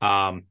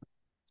 Um,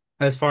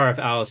 as far as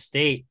out of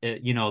state,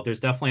 there's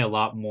definitely a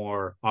lot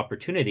more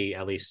opportunity,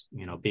 at least,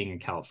 being in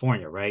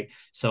California, right?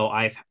 So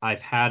I've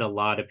had a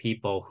lot of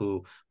people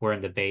who were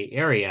in the Bay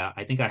Area.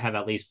 I think I have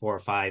at least 4 or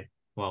 5,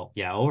 well,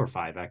 yeah, over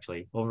 5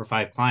 actually, over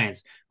 5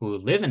 clients who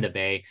live in the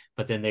Bay,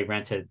 but then they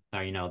rented,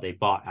 they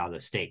bought out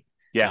of state.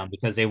 Yeah.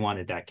 Because they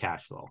wanted that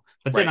cash flow.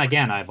 But then Right.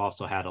 again, I've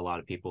also had a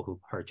lot of people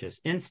who purchase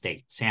in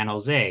state, San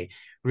Jose,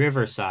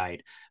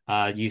 Riverside,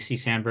 UC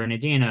San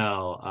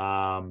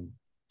Bernardino,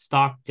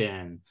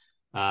 Stockton,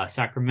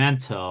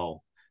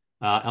 Sacramento,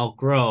 Elk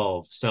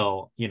Grove.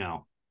 So,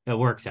 it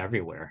works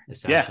everywhere, Yeah.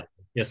 essentially.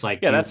 Just like,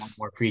 Yeah, do you want that's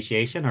more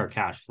appreciation or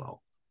cash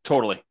flow?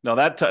 totally. No,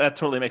 that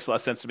totally makes a lot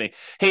of sense to me.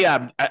 Hey,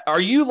 are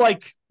you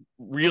like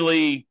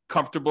really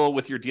comfortable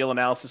with your deal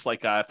analysis?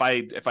 Like, if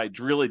I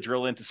really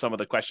drill into some of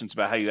the questions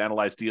about how you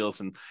analyze deals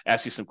and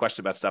ask you some questions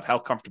about stuff, how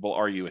comfortable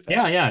are you with that?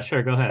 Yeah, yeah,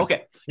 sure. Go ahead.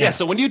 Okay. Yeah. Yeah.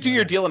 So when you do Go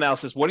your ahead. deal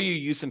analysis, what are you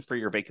using for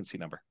your vacancy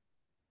number?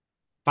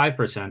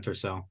 5% or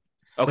so.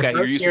 The Okay,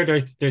 you're first using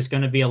year there's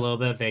going to be a little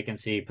bit of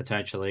vacancy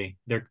potentially.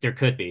 There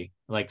could be.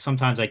 Like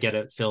sometimes I get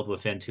it filled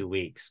within 2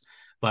 weeks,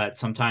 but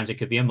sometimes it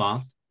could be a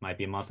month, might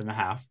be a month and a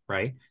half,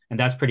 right? And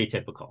that's pretty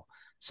typical.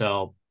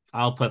 So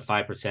I'll put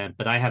 5%,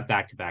 but I have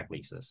back-to-back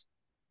leases.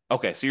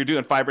 Okay, so you're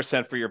doing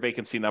 5% for your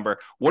vacancy number.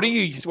 What are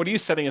you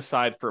setting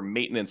aside for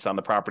maintenance on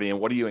the property, and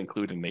what do you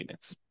include in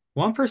maintenance?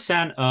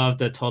 1% of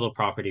the total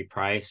property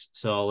price.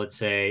 So let's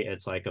say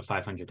it's like a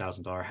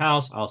 $500,000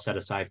 house. I'll set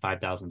aside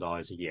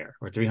 $5,000 a year,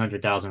 or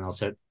 300,000. I'll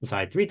set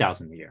aside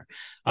 3,000 a year.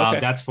 Okay.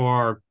 That's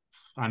for,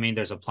 I mean,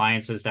 there's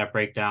appliances that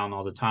break down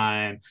all the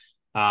time.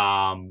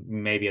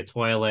 Maybe a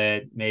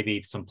toilet,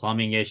 maybe some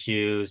plumbing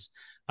issues.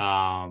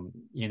 Every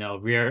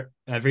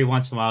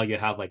once in a while you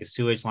have like a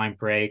sewage line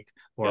break,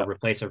 or Yep.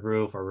 replace a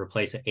roof, or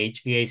replace a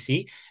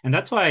HVAC. And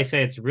that's why I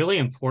say it's really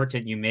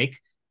important you make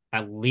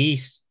at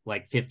least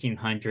like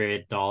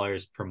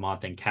 $1,500 per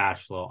month in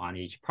cash flow on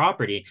each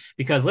property.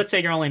 Because let's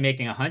say you're only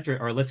making 100,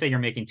 or let's say you're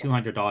making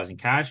 $200 in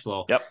cash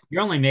flow, Yep.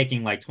 you're only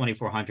making like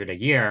 2,400 a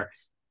year.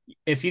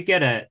 If you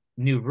get a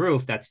new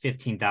roof, that's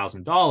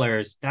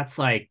 $15,000. That's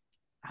like,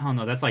 I don't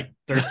know, that's like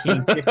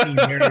 13, 15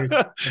 years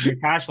of your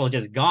cash flow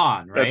just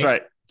gone, That's right?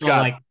 right. So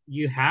Scott. like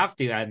you have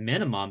to at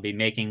minimum be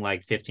making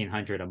like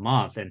 1,500 a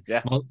month, and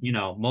Yeah.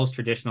 most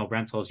traditional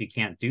rentals you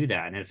can't do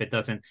that. And if it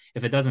doesn't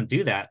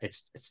do that,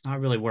 it's not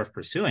really worth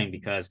pursuing,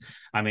 because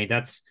I mean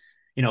that's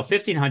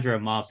 1,500 a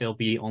month, it'll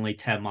be only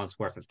 10 months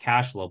worth of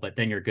cash flow, but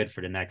then you're good for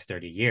the next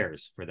 30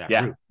 years for that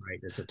Yeah. roof, right?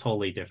 It's a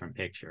totally different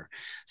picture.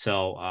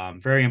 So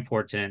very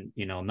important,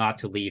 not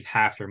to leave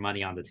half your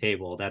money on the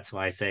table. That's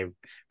why I say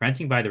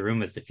renting by the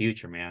room is the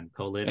future, man.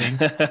 Co-living,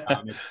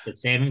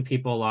 it's saving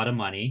people a lot of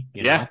money,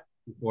 Yeah.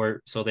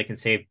 or so they can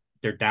save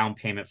their down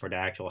payment for the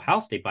actual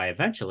house they buy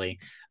eventually.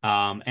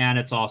 And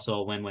it's also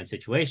a win-win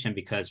situation,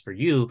 because for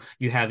you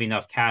have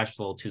enough cash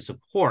flow to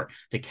support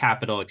the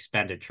capital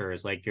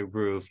expenditures like your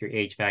roof, your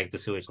HVAC, the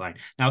sewage line.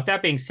 Now, with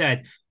that being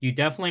said, you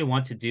definitely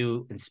want to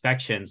do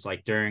inspections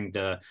like during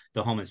the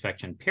home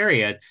inspection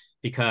period,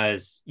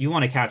 because you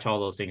want to catch all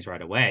those things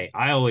right away.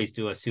 I always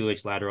do a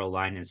sewage lateral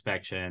line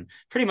inspection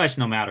pretty much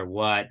no matter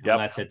what, Yep.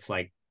 unless it's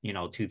like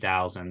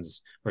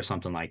 2000s or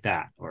something like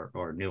that,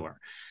 or newer.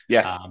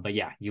 Yeah. But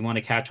yeah, you want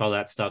to catch all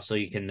that stuff so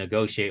you can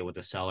negotiate with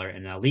the seller,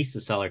 and at least the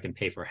seller can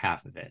pay for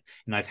half of it.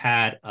 And I've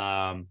had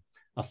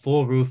a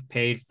full roof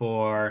paid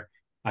for.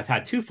 I've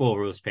had two full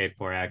roofs paid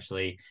for,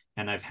 actually,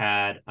 and I've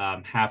had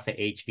half the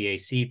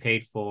HVAC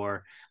paid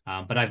for.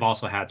 But I've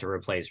also had to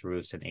replace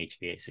roofs and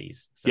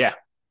HVACs. So Yeah.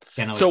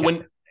 can't always So get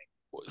when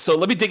so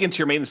let me dig into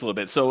your maintenance a little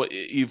bit. So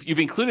you've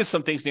included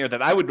some things in here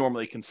that I would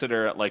normally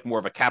consider like more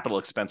of a capital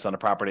expense on a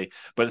property,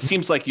 but it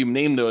seems like you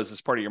named those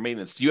as part of your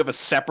maintenance. Do you have a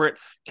separate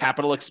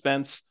capital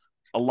expense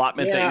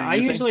allotment that Yeah, you're I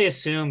using? usually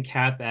assume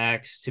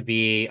CapEx to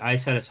be, I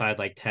set aside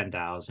like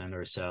 10,000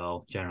 or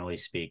so, generally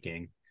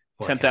speaking,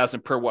 for cap.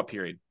 10,000 per what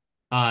period?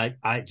 I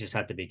just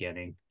at the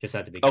beginning,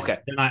 Okay.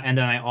 Then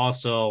I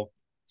also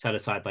set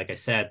aside, like I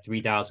said,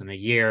 3,000 a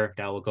year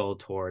that will go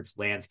towards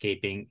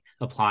landscaping,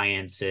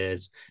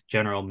 appliances,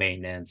 general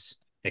maintenance,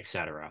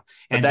 etc.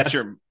 But And that's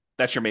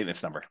your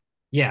maintenance number.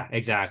 yeah,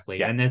 exactly.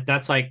 Yeah. And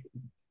that's like,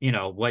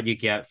 what you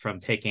get from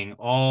taking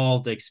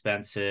all the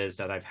expenses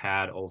that I've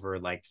had over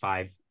like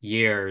 5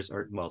 years,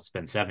 or well, it's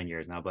been 7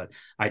 years now, but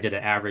I did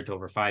an average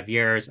over 5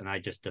 years, and I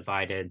just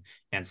divided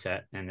and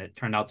set, and it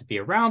turned out to be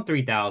around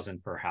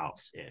 3,000 per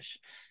house ish.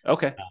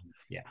 Okay.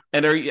 Yeah.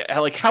 And are you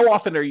like how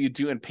often are you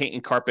doing paint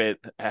and carpet?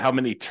 How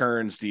many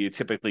turns do you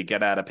typically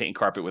get out of paint and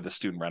carpet with a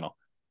student rental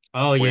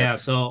Oh before you yeah. have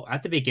to? So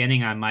at the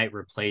beginning, I might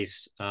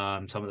replace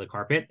some of the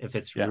carpet if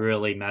it's Yeah.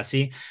 really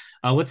messy.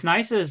 What's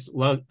nice is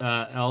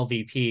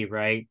LVP,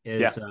 right?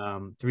 Yeah. Is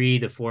 $3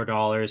 to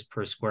 $4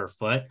 per square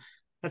foot.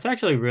 That's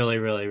actually really,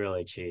 really,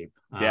 really cheap.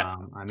 Yeah.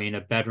 I mean,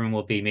 a bedroom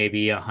will be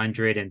maybe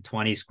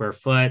 120 square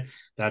foot.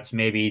 That's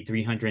maybe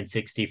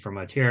 360 for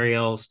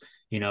materials.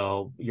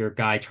 Your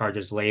guy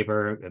charges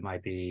labor. It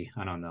might be,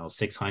 I don't know,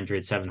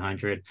 600,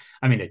 700.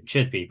 I mean, it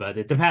should be, but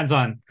it depends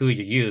on who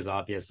you use,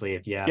 obviously.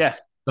 If you have Yeah.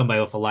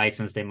 somebody with a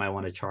license, they might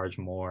want to charge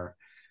more.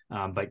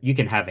 But you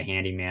can have a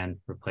handyman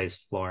replace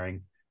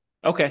flooring.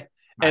 Okay.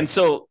 I And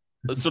think.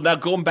 so now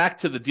going back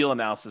to the deal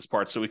analysis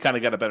part, so we kind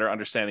of got a better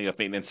understanding of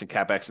maintenance and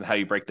capex and how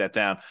you break that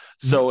down.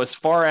 So as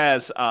far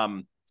as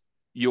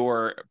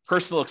your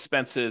personal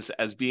expenses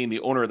as being the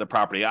owner of the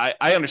property,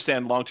 I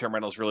understand long-term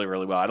rentals really,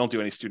 really well. I don't do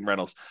any student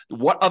rentals.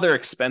 What other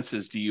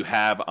expenses do you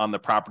have on the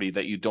property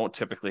that you don't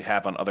typically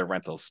have on other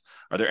rentals?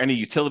 Are there any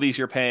utilities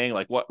you're paying?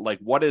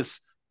 What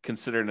is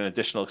considered an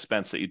additional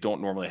expense that you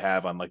don't normally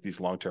have on like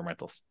these long-term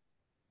rentals?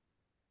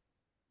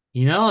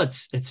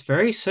 It's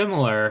very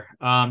similar.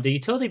 The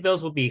utility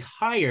bills will be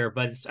higher,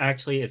 but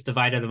it's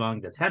divided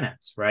among the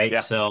tenants, right?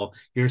 Yeah. So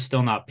you're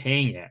still not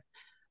paying it.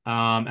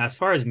 As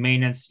far as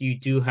maintenance, you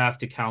do have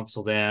to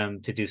counsel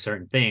them to do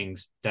certain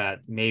things that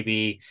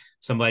maybe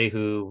somebody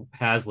who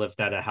has lived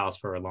at a house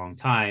for a long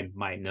time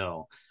might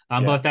know.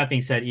 But Yeah. with that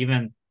being said,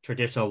 even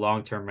traditional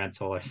long-term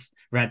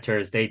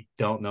renters, they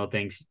don't know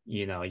things,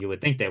 you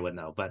would think they would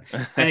know. But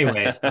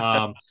anyways,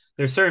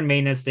 there's certain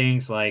maintenance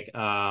things like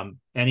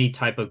any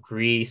type of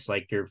grease,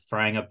 like you're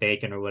frying up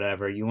bacon or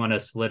whatever, you want to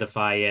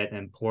solidify it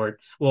and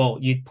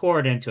you pour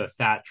it into a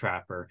fat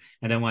trapper,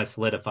 and then when it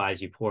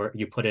solidifies, you put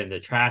it in the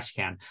trash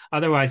can.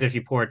 Otherwise, if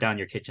you pour it down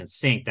your kitchen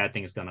sink, that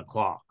thing's gonna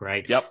clog,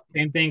 right? Yep.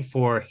 Same thing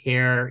for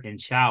hair in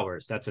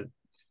showers.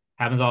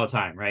 Happens all the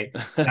time, right?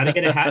 Got to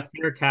get a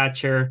hair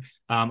catcher.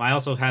 I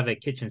also have a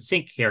kitchen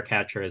sink hair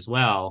catcher as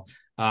well,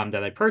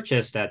 that I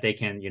purchased that they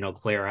can,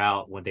 clear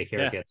out when the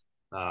hair Yeah. gets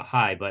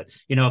high. But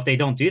if they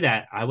don't do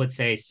that, I would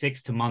say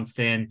 6 months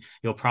in,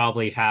 you'll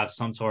probably have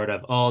some sort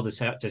of,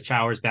 the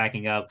shower's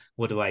backing up.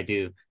 What do I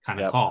do? Kind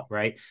of Yep. call,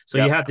 right? So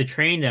you Yep. have to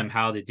train them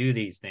how to do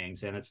these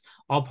things, and it's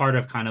all part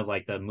of kind of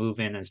like the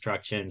move-in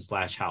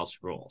instruction/house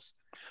rules.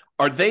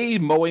 Are they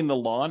mowing the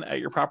lawn at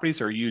your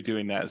properties, or are you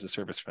doing that as a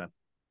service for them?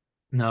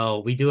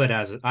 No, I do it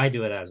as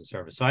a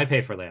service. So I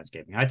pay for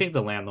landscaping. I think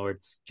the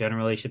landlord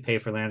generally should pay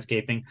for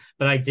landscaping,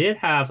 but I did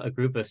have a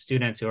group of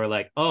students who are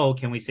like, "Oh,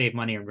 can we save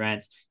money in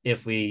rent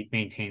if we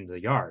maintain the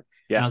yard?"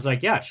 And I Yeah. was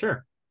like, "Yeah,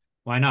 sure.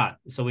 Why not?"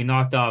 So we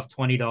knocked off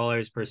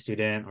 $20 per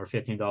student or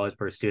 $15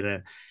 per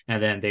student, and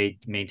then they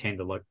maintained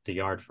the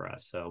yard for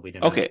us. So we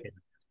didn't have to Okay. pay.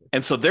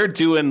 And so they're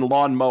doing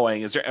lawn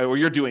mowing. Or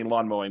you're doing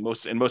lawn mowing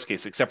in most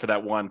cases, except for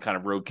that one kind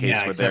of road case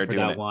Yeah, where they're except for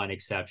doing that it. one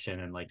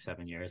exception in like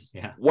 7 years.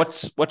 Yeah.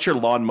 What's your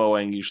lawn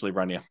mowing usually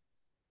run you?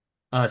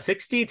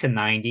 60 to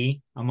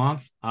 90 a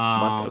month. A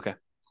month? Okay.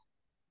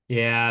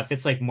 Yeah, if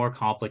it's like more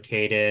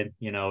complicated,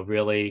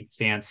 really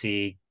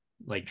fancy,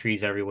 like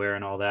trees everywhere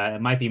and all that,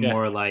 it might be Yeah.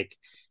 more like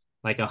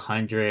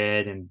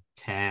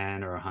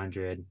 110 or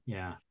 100.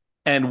 Yeah.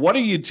 And what are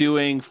you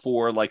doing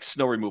for like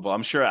snow removal?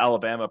 I'm sure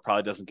Alabama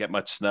probably doesn't get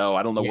much snow.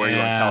 I don't know where you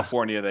are in Yeah.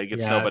 California they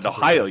get snow, Yeah, but it's a good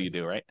Ohio question. you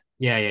do, right?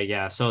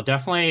 Yeah. So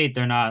definitely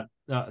they're not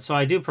so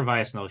I do provide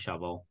a snow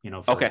shovel,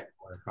 for Okay.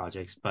 water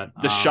projects, but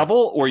The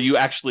shovel, or you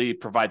actually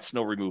provide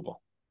snow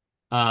removal?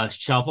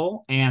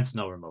 shovel and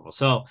snow removal.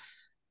 So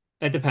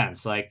it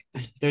depends. Like,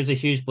 there's a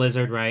huge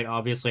blizzard, right?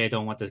 Obviously, I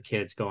don't want the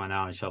kids going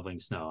out and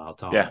shoveling snow. I'll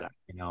tell them Yeah.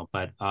 that.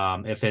 But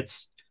if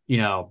it's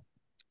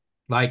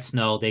light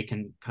snow, they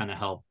can kind of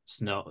help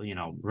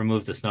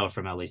remove the snow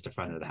from at least the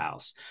front of the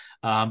house.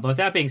 But with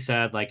that being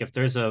said, like if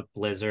there's a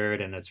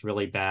blizzard and it's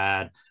really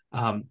bad,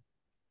 um,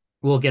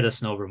 we'll get a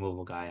snow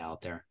removal guy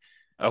out there.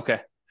 Okay.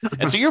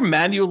 And so you're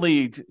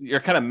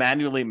kind of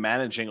manually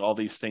managing all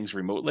these things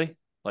remotely,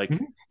 like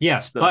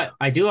Yes, so. but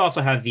I do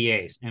also have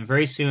VAs, and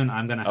very soon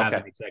I'm going to have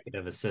Okay. an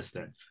executive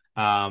assistant.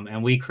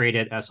 And we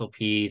created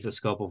SOPs, a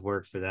scope of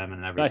work for them,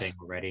 and everything Nice.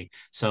 already.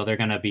 So they're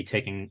going to be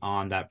taking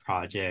on that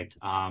project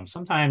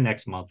sometime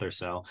next month or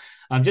so.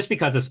 Just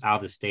because it's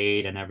out of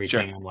state and Sure.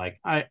 everything, I'm like,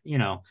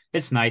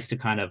 it's nice to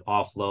kind of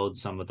offload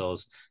some of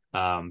those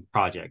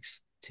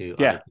projects to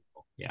other Yeah.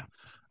 people. Yeah.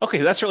 Okay,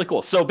 that's really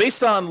cool. So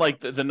based on like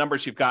the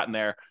numbers you've gotten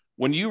there,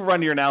 when you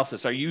run your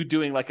analysis, are you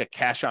doing like a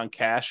cash on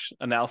cash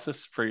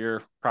analysis for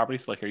your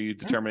properties? Like, are you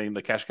determining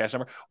the cash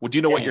number? Would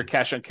you know what Yeah. your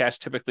cash on cash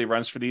typically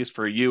runs for these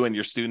for you and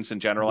your students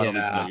in general? I don't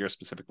need to know Yeah. yours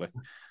specifically.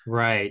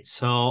 Right.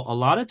 So a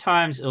lot of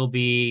times it'll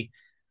be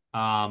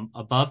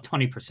above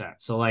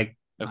 20%. So like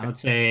I Okay. would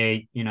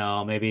say,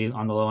 maybe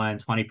on the low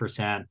end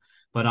 20%,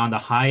 but on the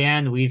high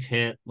end we've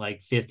hit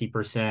like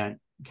 50%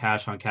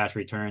 cash on cash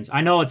returns. I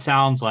know it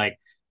sounds like,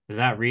 is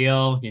that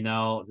real?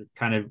 It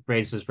kind of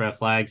raises red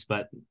flags,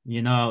 but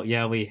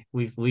yeah,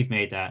 we've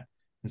made that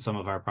in some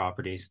of our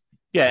properties.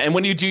 Yeah, and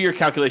when you do your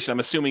calculation, I'm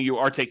assuming you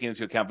are taking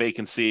into account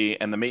vacancy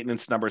and the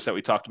maintenance numbers that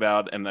we talked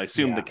about, and I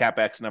assume the Yeah.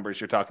 CapEx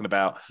numbers you're talking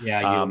about,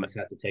 Yeah, you always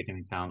have to take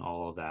into account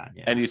all of that.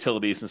 and Yeah.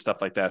 utilities and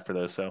stuff like that for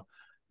those. So Mhm.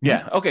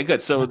 yeah, okay,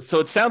 good. So Yeah.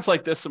 it sounds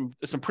like there's some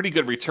pretty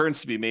good returns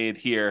to be made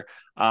here,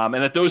 and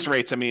at those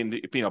rates, I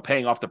mean,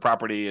 paying off the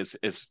property is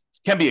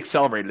can be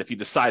accelerated if you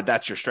decide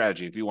that's your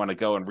strategy. If you want to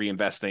go and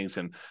reinvest things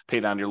and pay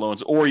down your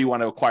loans, or you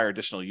want to acquire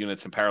additional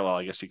units in parallel,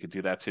 I guess you could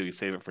do that too. You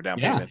save it for down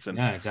Yeah, payments and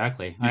yeah,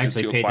 exactly. I use it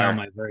actually to paid down acquire.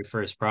 my very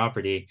first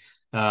property,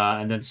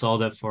 and then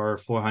sold it for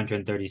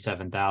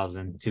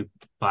 437,000 to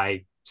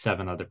buy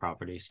 7 other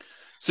properties.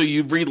 So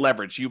you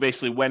re-leveraged. You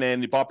basically went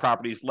in, you bought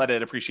properties, let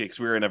it appreciate because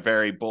we were in a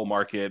very bull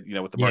market,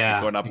 with the market Yeah,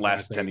 going up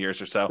last 10 exactly.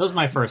 years or so. That was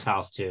my first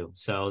house too,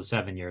 so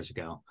 7 years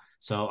ago.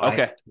 So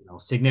Okay.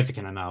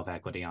 significant amount of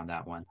equity on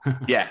that one.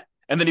 Yeah.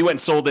 And then you went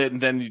and sold it. And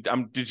then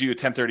did you a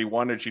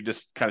 1031 or did you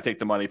just kind of take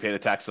the money, pay the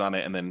taxes on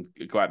it, and then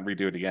go out and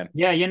redo it again?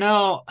 Yeah,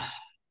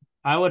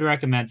 I would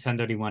recommend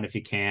 1031 if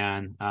you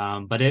can,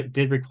 but it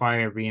did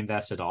require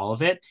reinvested all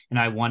of it, and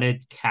I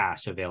wanted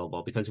cash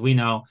available because we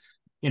know,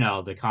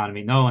 the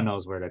economy. No one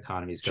knows where the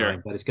economy is Sure.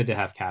 going, but it's good to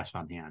have cash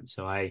on hand.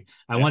 So I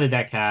Yeah. wanted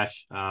that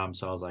cash,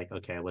 so I was like,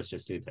 okay, let's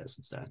just do this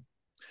instead.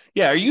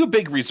 Yeah. Are you a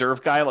big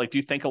reserve guy? Like, do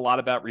you think a lot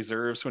about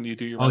reserves when you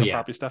do your Oh rental yeah.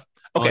 property stuff?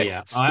 Oh Okay.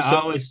 yeah. I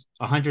always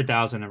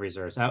 100,000 in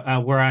reserves.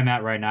 Where I'm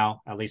at right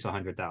now, at least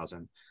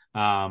 100,000.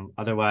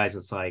 Otherwise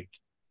it's like,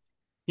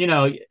 you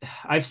know,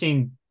 I've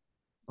seen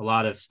a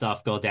lot of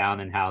stuff go down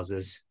in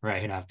houses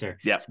right after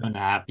Yeah.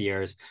 7.5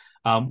 years.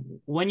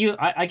 When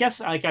I guess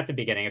like at the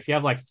beginning, if you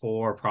have like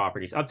four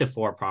properties, up to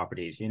four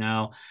properties, you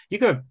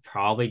could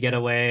probably get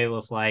away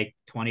with like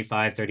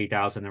 25,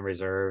 30,000 in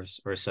reserves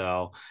or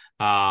so.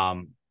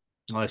 Um,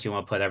 Unless you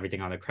want to put everything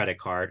on a credit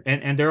card.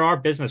 And there are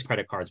business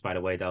credit cards, by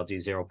the way, that'll do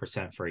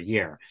 0% for a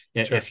year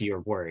Sure. if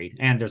you're worried.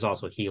 And there's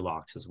also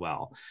HELOCs as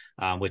well,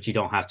 which you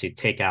don't have to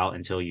take out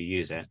until you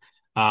use it.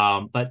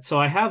 But so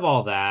I have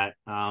all that.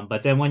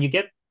 But then when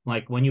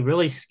you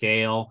really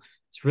scale,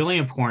 it's really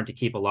important to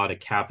keep a lot of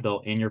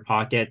capital in your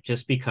pocket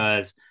just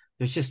because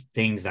there's just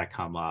things that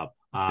come up.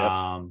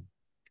 Yep.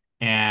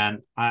 And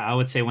I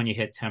would say when you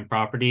hit 10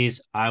 properties,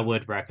 I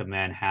would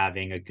recommend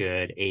having a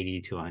good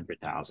 80 to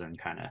 100,000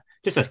 kind of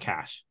just as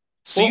cash.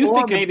 So Or, you or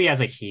think of maybe as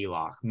a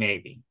HELOC,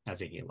 maybe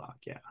as a HELOC.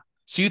 Yeah.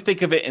 so you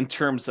think of it in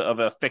terms of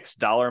a fixed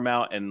dollar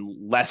amount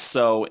and less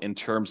so in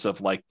terms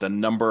of like the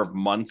number of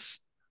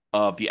months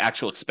of the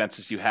actual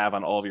expenses you have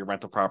on all of your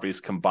rental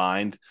properties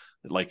combined,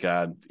 like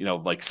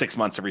like 6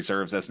 months of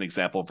reserves as an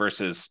example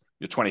versus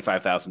your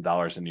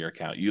 $25,000 in your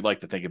account. You like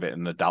to think of it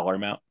in the dollar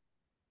amount.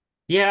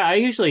 Yeah, I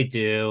usually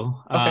do.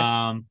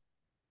 Okay.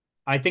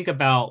 I think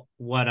about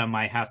what I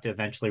might have to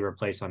eventually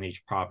replace on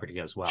each property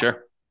as well.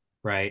 Sure.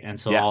 Right. And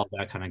so Yeah. all of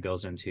that kind of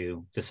goes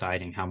into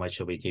deciding how much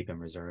should we keep in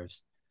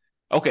reserves.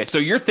 Okay. So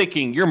you're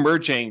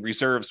merging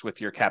reserves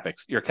with your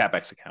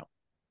CapEx account.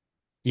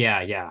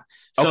 Yeah, yeah.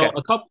 So Okay.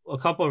 a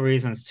couple of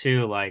reasons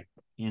too, like,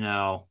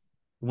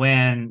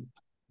 when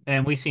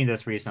and we've seen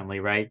this recently,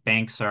 right?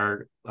 Banks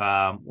are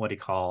what do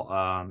you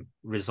call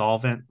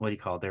resolvent? What do you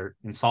call it? They're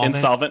insolvent.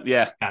 Insolvent.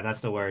 Yeah. Yeah,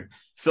 that's the word.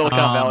 Silicon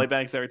Valley Um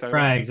banks that we're talking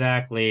about. right,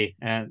 exactly.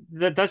 And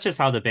that's just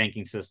how the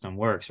banking system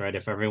works, right?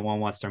 If everyone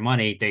wants their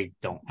money, they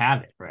don't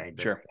have it, right?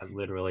 Sure. That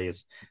literally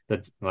is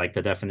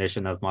the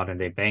definition of modern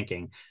day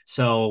banking.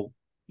 So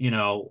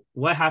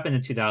what happened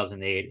in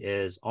 2008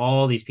 is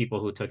all these people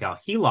who took out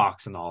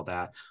HELOCs and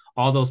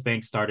all those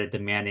banks started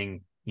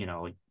demanding,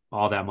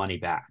 all that money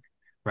back,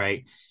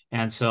 right?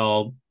 And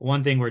so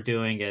one thing we're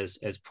doing is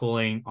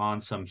pulling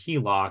on some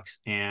HELOCs,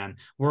 and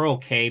we're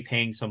okay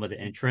paying some of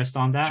the interest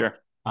on that, Sure.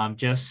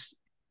 just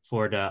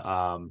for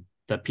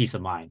the peace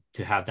of mind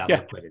to have that Yeah.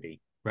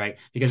 liquidity, right?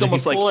 It's Because if you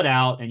almost pull like it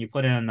out and you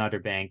put it in another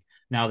bank,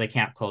 now they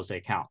can't close the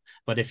account.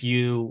 But if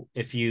you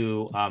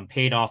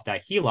paid off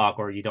that HELOC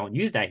or you don't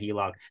use that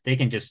HELOC, they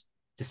can just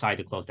decide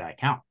to close that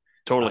account. Uh,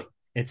 totally.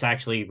 it's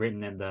actually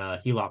written in the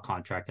HELOC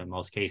contract in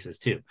most cases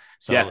too.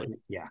 Yeah. So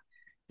yeah,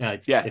 Yeah.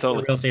 if you're a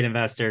Totally. real estate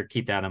investor,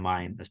 keep that in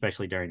mind,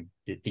 especially during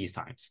these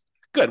times.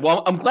 Good.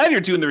 Well, I'm glad you're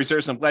doing the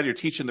reserves. I'm glad you're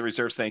teaching the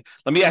reserves thing.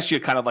 Let me ask you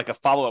kind of like a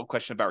follow-up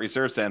question about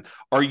reserves then.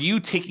 Are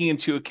you taking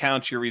into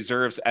account your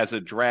reserves as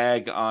a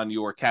drag on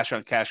your cash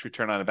on cash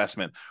return on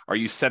investment? Are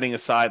you setting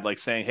aside like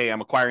saying, hey,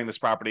 I'm acquiring this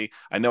property.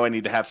 I know I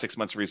need to have 6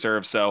 months of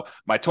reserve. So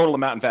my total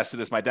amount invested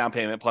is my down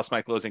payment plus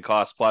my closing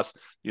costs plus,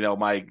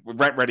 my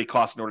rent ready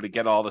costs in order to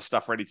get all the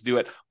stuff ready to do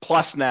it.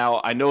 Plus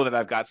now I know that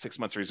I've got 6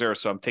 months reserve.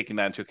 So I'm taking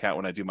that into account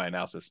when I do my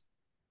analysis.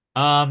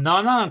 No, I'm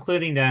not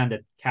including that in the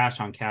cash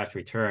on cash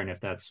return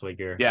if that's what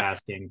you're Yeah.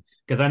 asking,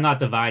 because I'm not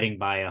dividing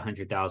by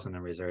 100,000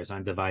 in reserves.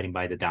 I'm dividing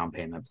by the down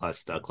payment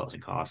plus the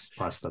closing costs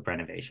plus the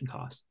renovation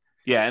costs.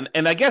 Yeah,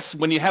 and I guess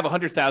when you have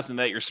 100,000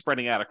 that you're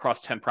spreading out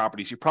across 10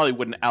 properties, you probably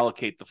wouldn't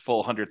allocate the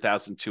full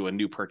 100,000 to a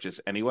new purchase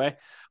anyway.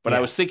 But I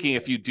Yeah, was thinking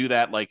if you do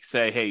that, like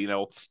say, hey,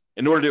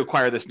 in order to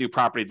acquire this new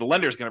property, the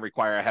lender is going to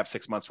require I have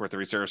 6 months worth of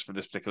reserves for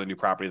this particular new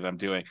property that I'm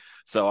doing.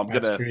 So I'm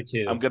that's gonna true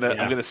I'm too. gonna I'm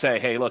Yeah, gonna say,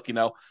 hey, look,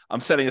 I'm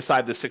setting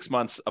aside this 6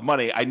 months of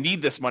money. I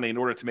need this money in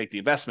order to make the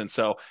investment.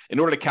 So in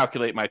order to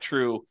calculate my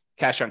true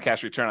cash on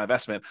cash return on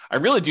investment, I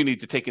really do need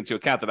to take into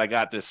account that I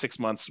got this 6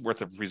 months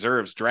worth of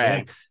reserves yeah, drag,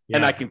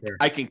 and yeah, I for can sure.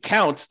 I can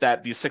count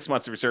that these 6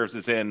 months of reserves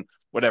is in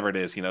whatever it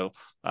is, your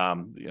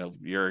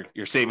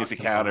savings Stocks and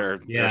account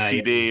bonds. or Yeah, yeah,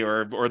 CD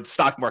or the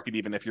stock market,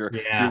 even if you're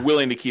yeah,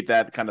 willing to keep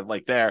that kind of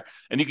like there,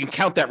 and you can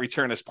count that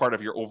return as part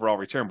of your overall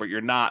return, but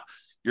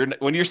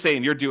when you're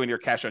saying you're doing your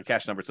cash on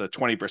cash number to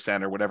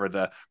 20% or whatever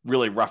the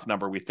really rough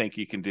number we think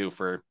you can do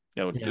for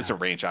it's yeah. a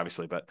range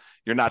obviously, but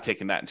you're not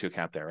taking that into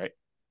account there, right?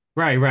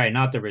 Right, right,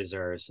 not the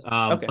reserves.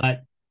 Okay.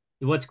 But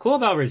what's cool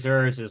about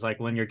reserves is like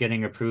when you're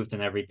getting approved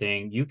and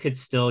everything, you could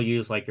still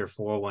use like your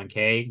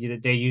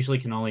 401k. They usually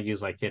can only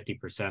use like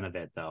 50% of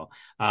it though.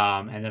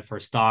 And then for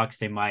stocks,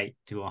 they might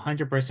do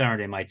 100% or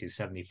they might do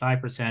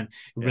 75%. It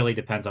Yeah. really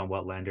depends on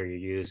what lender you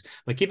use.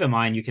 But keep in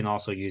mind, you can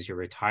also use your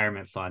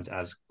retirement funds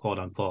as quote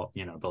unquote,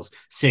 those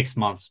 6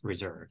 months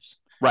reserves.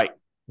 Right.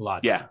 A lot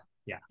of Yeah. times.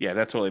 Yeah. Yeah,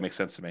 that totally makes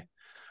sense to me. All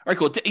right,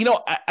 cool.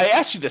 I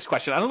asked you this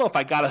question. I don't know if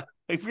I got a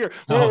if you're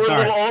Oh, we're a little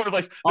sorry. all over the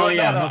place. Oh No, no,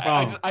 yeah, no. no I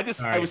problem. just I just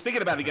I Sorry. was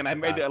thinking about it again. I I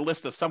made forgot. a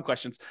list of some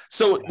questions.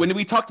 So Yeah. when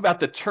we talked about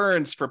the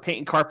turns for paint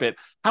and carpet,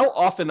 how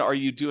often are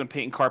you doing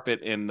paint and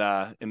carpet in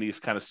these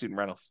kind of student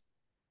rentals?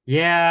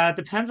 Yeah, it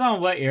depends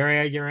on what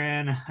area you're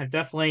in. I've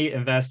definitely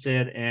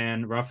invested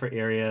in rougher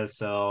areas.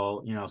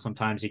 So,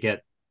 sometimes you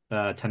get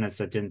tenants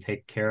that didn't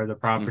take care of the Hmm.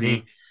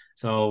 property.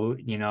 So,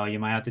 you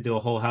might have to do a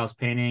whole house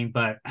painting,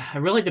 but it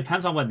really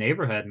depends on what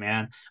neighborhood,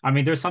 man. I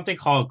mean, there's something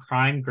called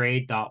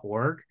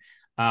crimegrade.org.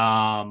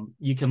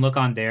 You can look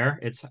on there.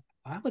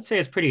 I would say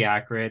it's pretty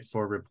accurate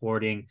for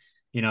reporting,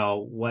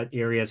 what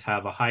areas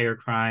have a higher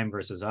crime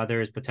versus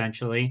others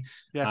potentially.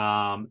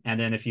 Yeah. And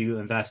then if you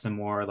invest in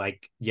more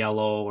like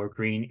yellow or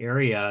green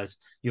areas,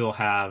 you'll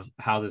have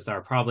houses that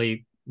are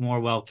probably more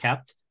well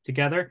kept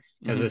together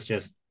because Hmm. it's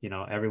just,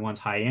 everyone's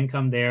high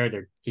income there.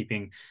 They're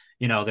keeping,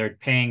 they're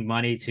paying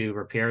money to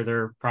repair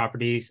their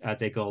properties as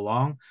they go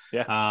along.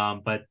 Yeah.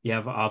 But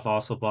yeah, I've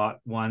also bought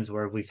ones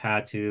where we've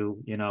had to,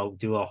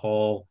 do a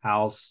whole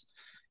house,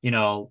 you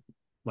know,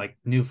 like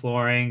new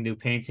flooring, new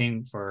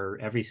painting for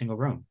every single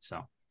room.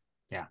 So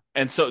yeah.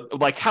 And so,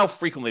 like, how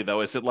frequently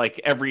though? Is it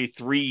like every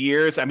 3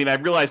 years? I mean, I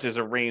realize there's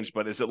a range,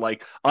 but is it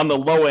like on the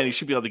low end, you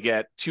should be able to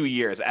get 2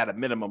 years at a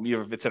minimum,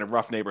 even if it's in a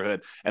rough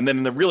neighborhood, and then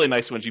in the really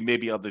nice ones, you may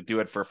be able to do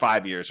it for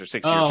 5 years or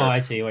 6 years, Oh, or I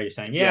see what you're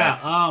saying. yeah.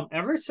 Yeah,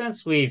 ever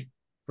since we've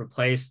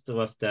replaced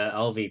with the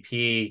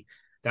LVP,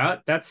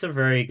 that's a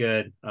very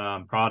good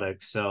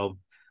product. So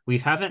we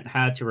haven't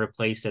had to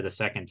replace it a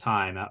second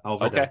time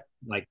over Okay. the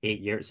like 8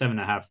 years,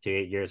 7.5 to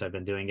 8 years I've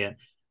been doing it.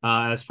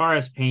 As far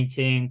as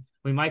painting,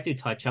 we might do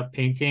touch-up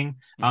painting.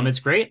 Hmm. It's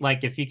great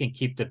like if you can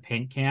keep the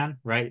paint can,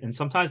 right? And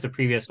sometimes the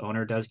previous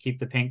owner does keep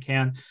the paint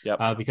can,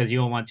 Yep. because you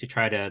don't want to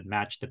try to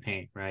match the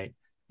paint, right?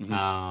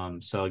 Hmm.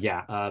 So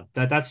yeah,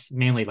 that's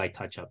mainly like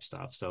touch up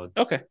stuff. So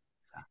Okay.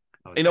 yeah,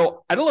 I would say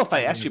I don't know if I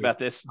maybe asked you every about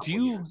this. Do couple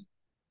you years.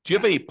 do you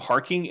have Yeah. any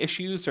parking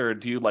issues, or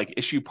do you like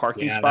issue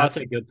parking Yeah, that's spots?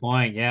 a good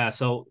point. Yeah.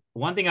 So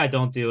one thing I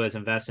don't do is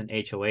invest in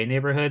HOA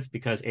neighborhoods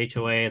because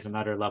HOA is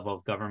another level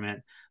of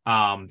government.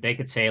 They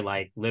could say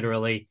like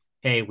literally,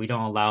 hey, we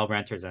don't allow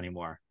renters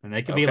anymore. And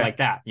they could be Okay. like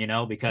that,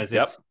 because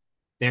Yep.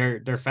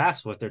 they're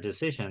fast with their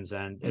decisions,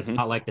 and it's Hmm.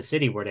 not like the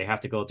city where they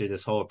have to go through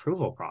this whole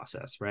approval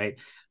process, right?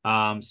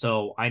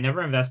 So I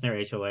never invest in their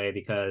HOA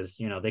because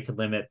they could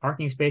limit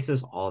parking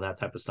spaces, all that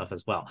type of stuff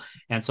as well.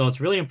 And so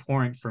it's really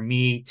important for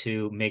me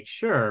to make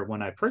sure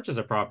when I purchase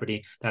a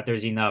property that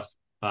there's enough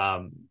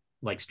um,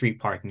 like street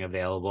parking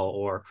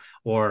available,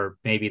 or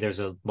maybe there's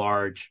a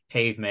large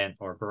pavement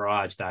or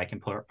garage that I can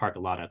park a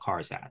lot of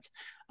cars at.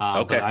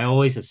 But Okay. I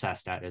always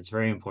assess that. It's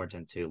very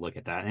important to look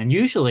at that. And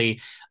usually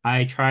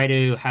I try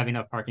to have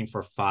enough parking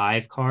for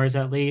 5 cars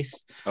at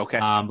least. Okay.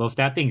 But with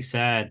that being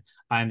said,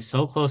 I'm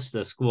so close to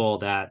the school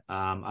that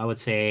I would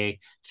say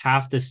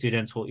half the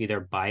students will either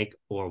bike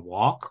or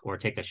walk or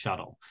take a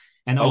shuttle.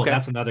 And oh, Okay.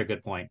 that's another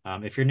good point.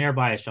 If you're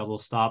nearby a shuttle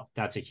stop,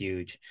 that's a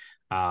huge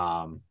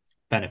um,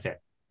 benefit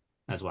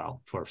as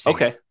well for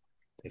Okay. safety.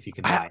 If you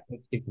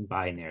can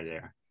buy near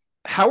there.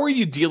 How are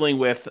you dealing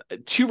with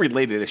two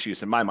related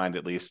issues in my mind,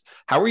 at least?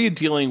 How are you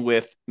dealing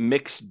with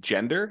mixed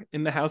gender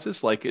in the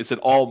houses? Like, is it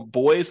all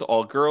boys,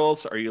 all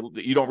girls? Are you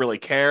don't really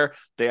care?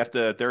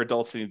 They're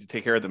adults, they need to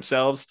take care of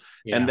themselves.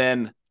 And Yeah.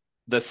 then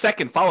the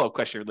second follow-up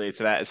question related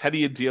to that is, how do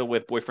you deal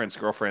with boyfriends,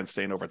 girlfriends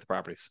staying over at the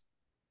properties?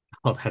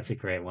 Oh, that's a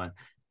great one.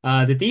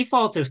 The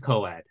default is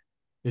co-ed.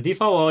 The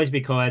default will always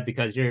be co-ed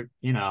because it's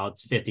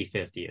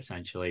 50-50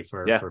 essentially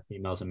for Yeah. for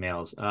females and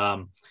males.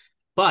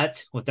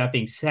 But with that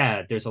being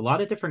said, there's a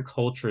lot of different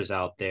cultures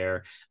out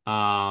there.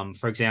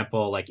 For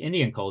example, like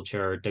Indian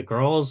culture, the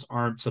girls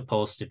aren't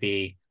supposed to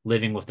be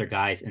living with their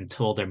guys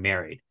until they're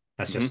married.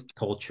 That's Hmm. just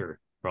cultural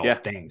Yeah.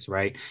 things,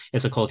 right?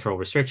 It's a cultural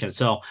restriction.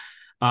 So,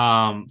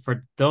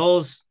 for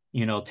those,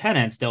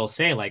 tenants, they'll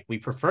say like, we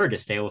prefer to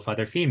stay with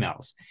other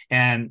females.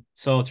 And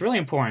so it's really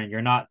important.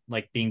 You're not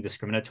like being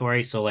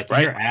discriminatory. So like in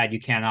Right. your ad, you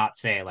cannot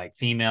say like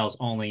females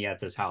only at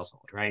this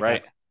household, right?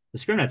 Right. That's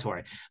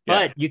discriminatory.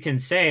 Yeah. But you can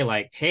say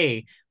like,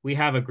 hey, we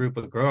have a group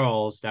of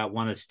girls that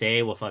want to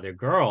stay with other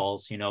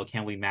girls,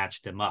 can we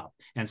match them up?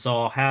 And so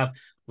I'll have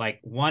like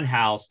one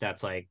house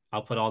that's like,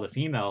 I'll put all the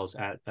females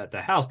at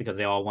the house because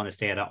they all want to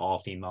stay at an all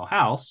female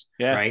house,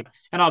 Yeah. right?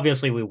 And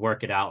obviously we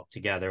work it out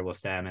together with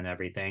them and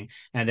everything.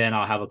 And then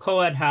I'll have a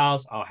co-ed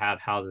house. I'll have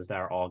houses that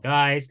are all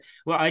guys.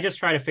 Well, I just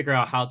try to figure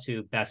out how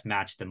to best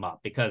match them up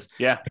because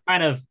Yeah.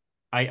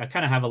 I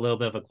kind of have a little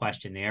bit of a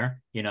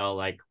questionnaire,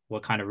 like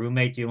what kind of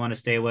roommate do you want to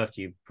stay with?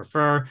 Do you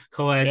prefer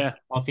co-ed, Yeah.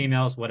 all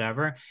females,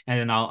 whatever? And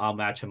then I'll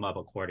match them up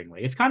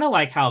accordingly. It's kind of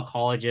like how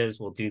colleges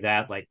will do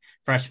that, like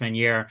freshman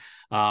year.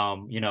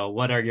 What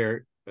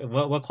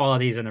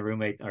qualities in a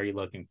roommate are you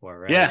looking for,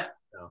 right? Yeah.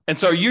 So And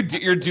so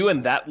you're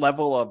doing that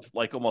level of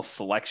like almost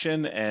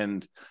selection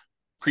and yeah,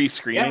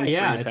 pre-screening for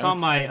yeah. your It's on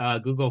tenants? my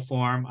Google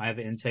form. I have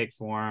an intake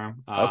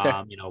form. Okay.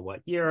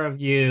 What year of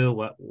you,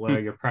 what Hmm. are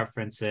your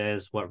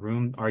preferences, what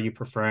room are you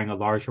preferring, a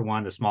larger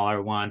one, a smaller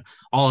one,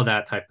 all of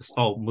that type of stuff.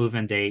 Oh,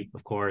 move-in date,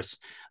 of course.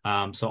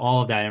 So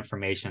all of that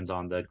information's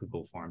on the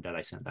Google form that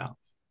I sent out.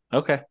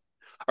 Okay.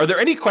 Are there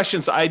any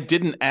questions I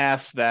didn't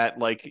ask that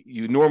like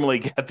you normally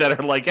get that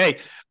are like, hey,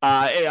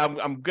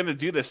 I'm gonna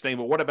do this thing,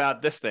 but what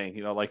about this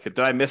thing? Like, did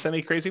I miss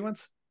any crazy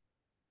ones?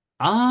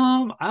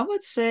 I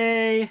would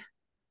say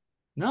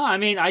No, I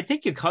mean, I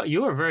think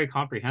you were very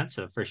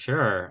comprehensive for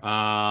sure.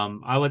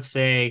 I would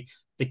say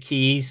the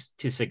keys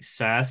to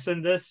success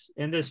in this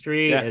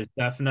industry Yeah. is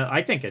definitely,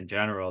 I think in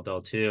general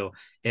though too,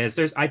 is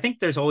I think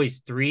there's always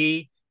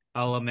three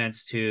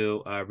elements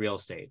to real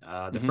estate.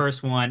 The Hmm.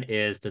 first one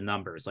is the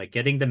numbers, like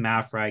getting the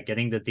math right,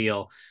 getting the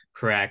deal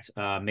correct,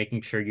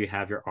 making sure you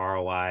have your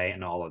ROI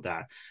and all of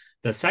that.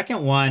 The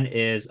second one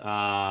is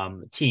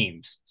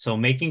teams. So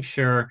making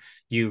sure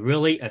you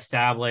really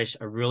establish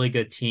a really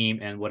good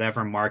team in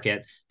whatever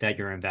market that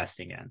you're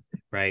investing in,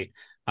 right?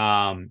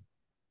 Um,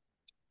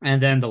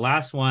 and then the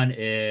last one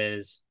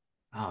is,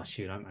 oh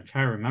shoot, I'm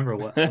trying to remember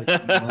which one it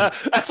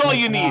was. That's all But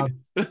you need.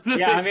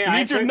 yeah, I mean, You need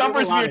your there's a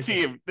numbers in lot your of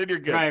things. team, then you're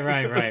good.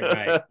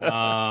 Right.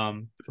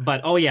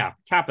 But oh yeah,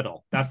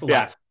 capital. That's the Yeah.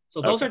 last.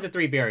 So those Okay. are the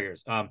three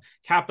barriers.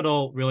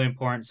 Capital really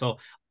important. So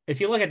if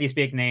you look at these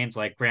big names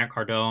like Grant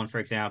Cardone, for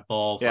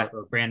example, Yeah.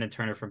 or Brandon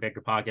Turner from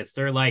Bigger Pockets,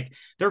 they're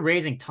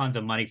raising tons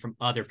of money from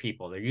other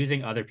people. They're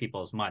using other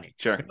people's money.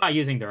 Sure. They're not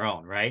using their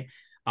own, right?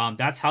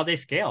 That's how they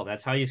scale.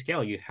 That's how you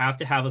scale. You have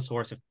to have a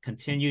source of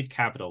continued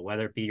capital,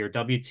 whether it be your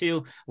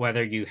W-2,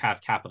 whether you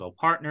have capital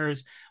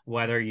partners,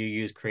 whether you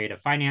use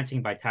creative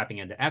financing by tapping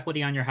into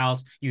equity on your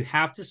house. You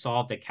have to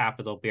solve the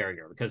capital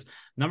barrier because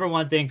number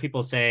one thing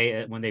people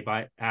say when they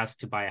ask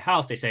to buy a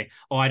house, they say,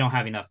 "Oh, I don't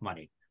have enough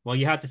money." Well,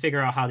 you have to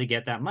figure out how to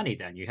get that money.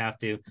 Then you have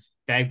to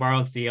beg,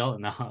 borrow, steal,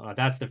 and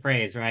that's the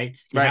phrase, right?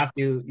 Right.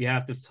 You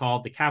have to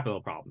solve the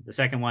capital problem. The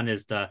second one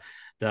is the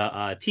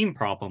team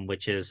problem,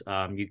 which is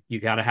you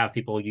got to have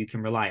people you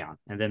can rely on.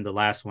 And then the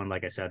last one,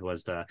 like I said,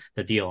 was the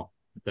deal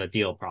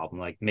problem,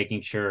 like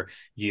making sure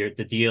the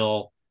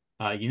deal.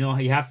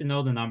 You have to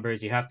know the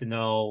numbers, you have to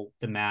know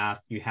the math,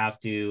 you have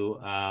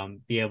to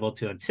be able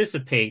to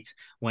anticipate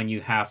when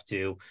you have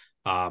to,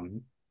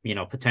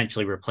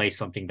 potentially replace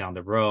something down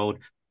the road,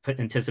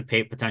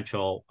 anticipate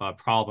potential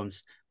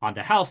problems on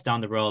the house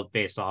down the road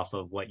based off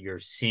of what you're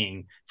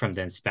seeing from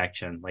the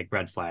inspection, like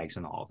red flags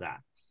and all of that.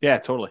 Yeah,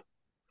 totally.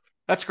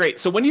 That's great.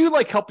 So when you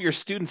like help your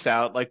students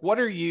out, like what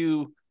are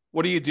you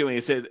doing?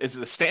 Is it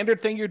a standard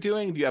thing you're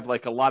doing? Do you have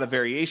like a lot of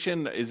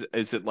variation? Is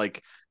it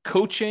like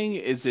coaching?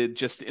 Is it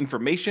just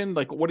information?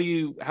 Like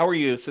how are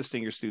you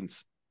assisting your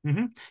students?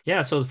 Mm-hmm.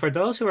 Yeah. So for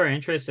those who are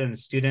interested in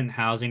student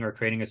housing or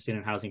creating a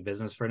student housing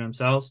business for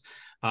themselves,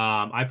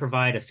 I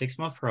provide a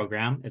 6-month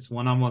program. It's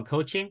one-on-one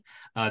coaching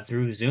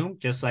through Zoom,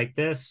 just like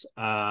this.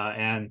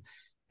 And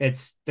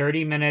it's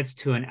 30 minutes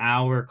to an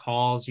hour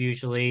calls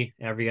usually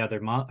every other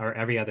month or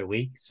every other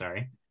week.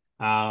 Sorry.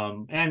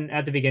 And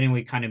at the beginning,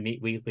 we kind of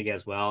meet weekly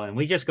as well. And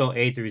we just go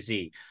A through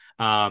Z.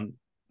 Um,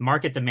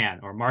 Market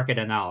demand or market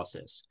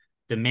analysis,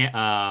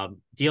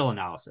 deal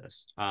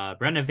analysis,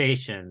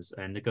 renovations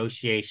and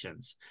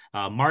negotiations,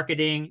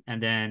 marketing,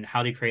 and then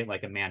how to create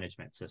like a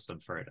management system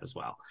for it as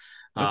well.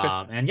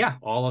 Okay. And yeah,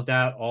 all of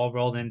that all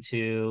rolled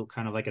into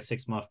kind of like a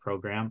 6-month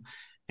program.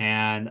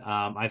 And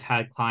I've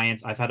had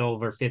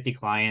over 50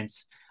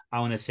 clients. I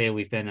want to say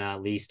we've been in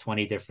at least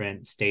 20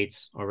 different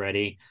states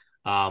already,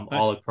 all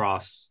Nice.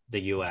 across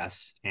the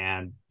US.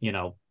 And,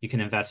 you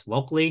can invest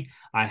locally.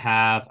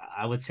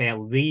 I would say at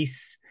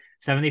least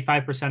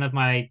 75% of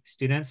my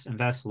students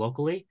invest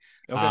locally.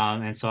 Okay.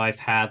 And so I've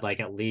had like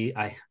at least,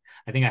 I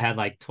think I had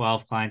like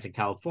 12 clients in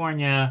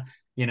California.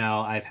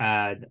 I've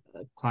had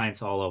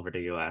clients all over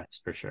the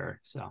US for sure.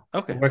 So it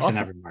Okay. works in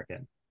Awesome. every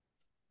market.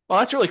 Well,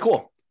 that's really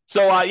cool.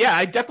 So, yeah,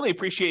 I definitely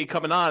appreciate you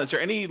coming on. Is there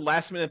any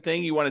last minute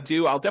thing you want to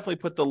do? I'll definitely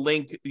put the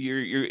link.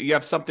 You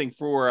have something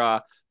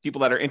for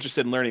people that are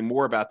interested in learning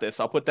more about this.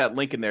 I'll put that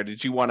link in there.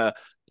 Did you want to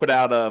put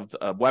out a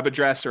web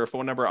address or a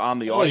phone number on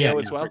the Oh yeah, audio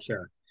as yeah, for well?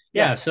 sure.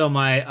 Yeah. Yeah, so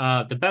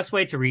my the best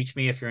way to reach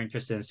me if you're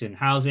interested in student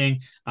housing,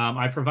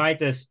 I provide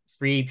this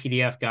free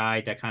PDF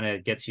guide that kind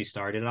of gets you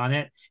started on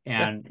it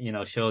Yeah.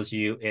 and shows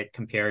you it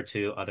compared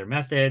to other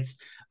methods.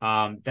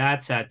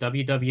 That's at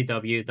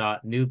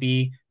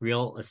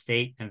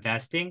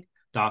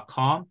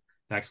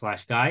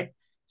www.newbierealestateinvesting.com/guide.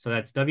 So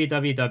that's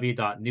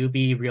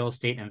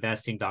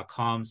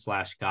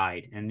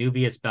www.newbierealestateinvesting.com/guide. And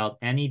newbie is spelled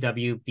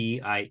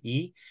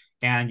NEWBIE.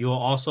 And you'll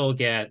also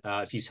get,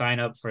 if you sign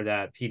up for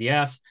that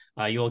PDF,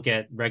 you'll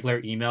get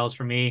regular emails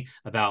from me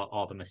about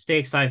all the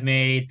mistakes I've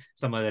made,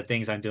 some of the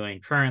things I'm doing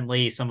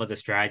currently, some of the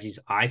strategies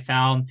I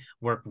found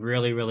work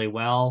really, really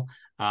well.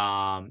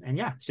 And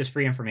yeah, it's just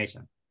free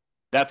information.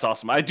 That's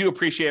awesome. I do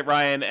appreciate it,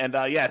 Ryan. And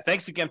yeah,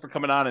 thanks again for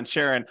coming on and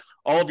sharing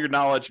all of your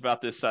knowledge about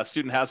this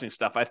student housing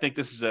stuff. I think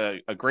this is a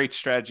great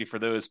strategy for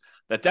those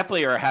that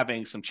definitely are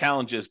having some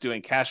challenges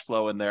doing cash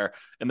flow in their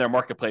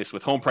marketplace,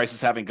 with home prices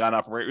having gone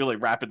up really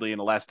rapidly in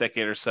the last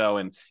decade or so,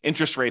 and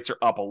interest rates are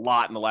up a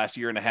lot in the last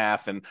year and a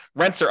half, and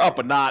rents are up,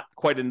 but not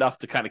quite enough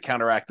to kind of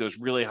counteract those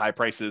really high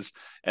prices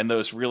and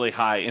those really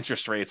high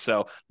interest rates.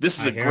 So this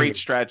is I a hear great you.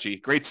 strategy,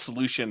 great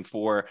solution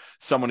for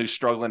someone who's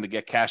struggling to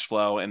get cash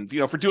flow, and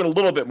for doing a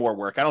little bit more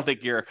work. I don't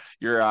think you're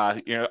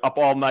up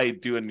all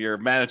night doing your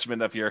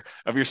management of your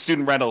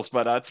student rentals,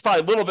 but it's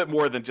probably a little bit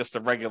more than just a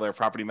regular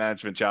property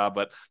management job,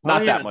 but Oh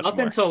not yeah, that much up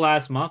more. until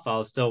last month, I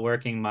was still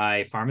working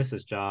my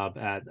pharmacist job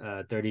at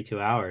 32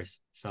 hours.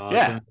 So I was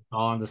Yeah. doing it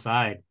all on the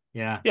side.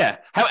 Yeah. Yeah.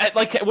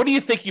 What do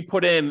you think you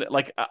put in,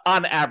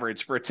 on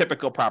average for a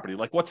typical property?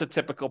 Like, what's a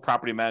typical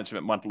property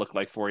management month look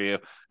like for you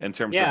in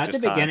terms of Yeah, at the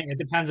just time? beginning, it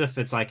depends if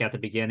it's like at the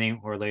beginning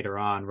or later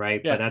on,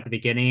 right? But Yeah. at the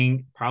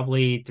beginning,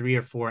 probably 3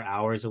 or 4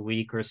 hours a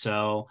week or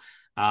so,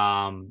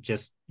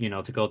 just,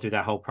 to go through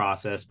that whole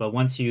process. But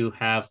once you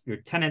have your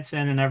tenants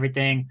in and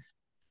everything,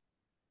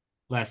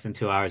 less than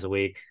 2 hours a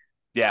week,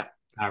 Yeah.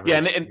 Yeah.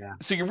 And, average. and Yeah,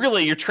 so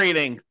you're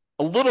trading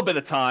a little bit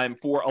of time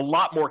for a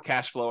lot more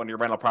cash flow on your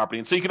rental property.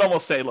 And so you could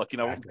almost say, look,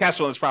 exactly. cash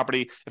flow on this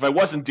property, if I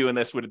wasn't doing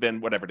this, would have been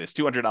whatever it is,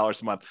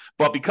 $200 a month.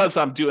 But because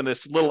I'm doing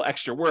this little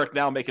extra work,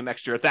 now I'm making an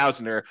extra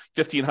 1,000 or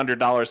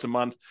 $1,500 a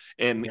month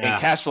in Yeah.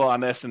 cash flow on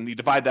this. And you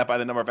divide that by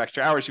the number of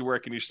extra hours you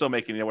work, and you're still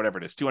making, whatever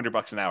it is,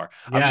 $200 an hour.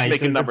 I'm just Yeah, the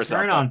making numbers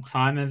return up, though. on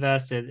time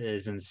invested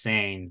is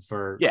insane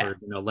for Yeah.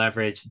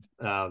 leverage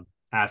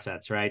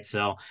assets, right?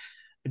 So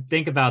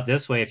think about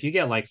this way: if you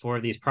get like 4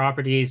 of these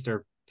properties,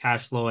 they're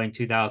cash flowing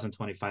 2,000,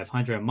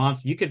 2,500 a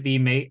month. You could be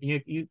made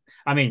you.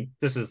 I mean,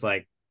 this is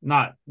like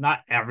not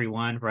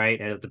everyone, right?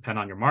 It'll depend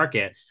on your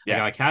market. I Yeah.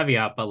 got a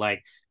caveat, but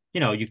like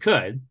you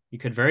could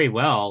very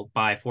well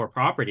buy 4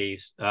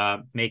 properties,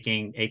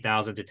 making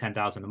 8,000 to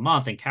 10,000 a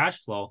month in cash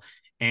flow.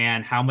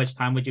 And how much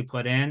time would you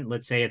put in?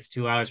 Let's say it's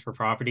 2 hours per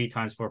property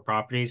times 4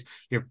 properties.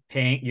 You're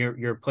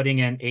putting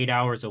in 8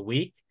 hours a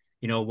week,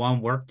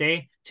 one work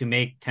day to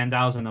make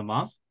 10,000 a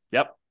month,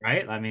 Yep.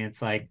 right? I mean,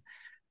 it's like,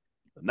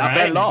 Not bad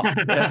right? at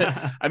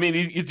all. I mean,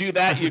 you do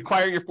that, you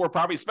acquire your 4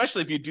 properties,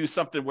 especially if you do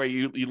something where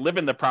you live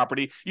in the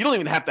property. You don't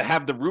even have to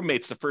have the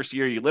roommates the first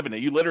year you live in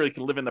it. You literally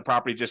can live in the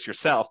property just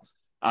yourself.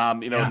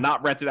 Yeah.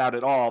 Not rent it out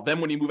at all.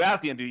 Then when you move out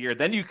at the end of the year,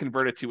 then you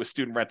convert it to a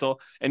student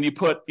rental, and you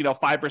put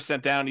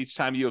 5% down each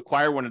time you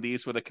acquire one of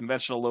these with a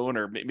conventional loan,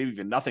 or maybe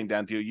even nothing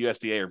down to a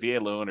USDA or VA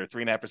loan, or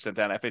 3.5%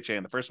 down FHA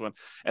in the first one.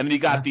 And then you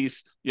got Yeah.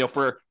 these,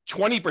 for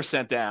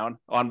 20% down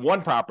on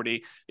one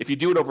property. If you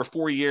do it over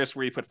 4 years,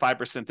 where you put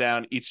 5%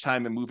 down each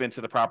time and move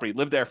into the property,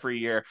 live there for a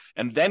year,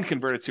 and then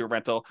convert it to a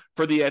rental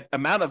for the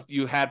amount of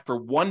you had for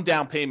one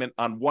down payment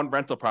on one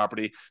rental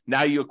property.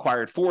 Now you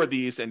acquired 4 of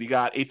these, and you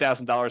got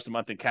 $8,000 a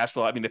month in cash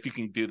flow. I mean, if you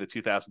can do the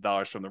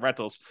 $2,000 from the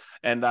rentals,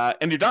 and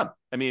you're done.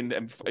 I mean,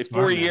 a Smart,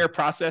 4 year man.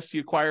 process,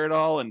 you acquire it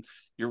all, and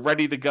you're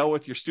ready to go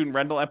with your student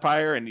rental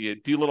empire, and you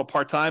do a little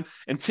part time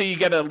until you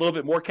get a little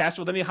bit more cash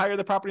flow. Then you hire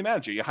the property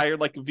manager. You hire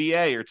like a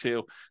VA or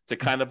two to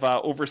kind of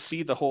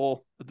oversee the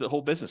whole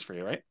business for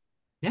you, right?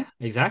 Yeah,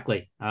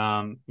 exactly.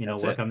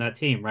 That's Work it. on that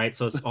team, right?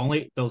 So it's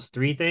only those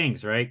 3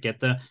 things, right? Get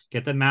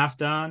the math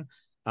down,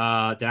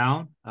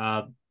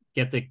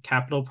 get the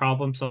capital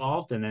problem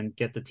solved, and then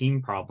get the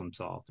team problem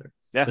solved, or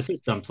Yeah, the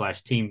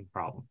system/team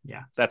problem.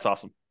 Yeah. that's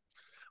awesome.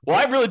 Well,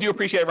 I really do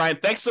appreciate it, Ryan.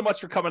 Thanks so much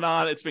for coming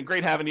on. It's been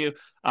great having you.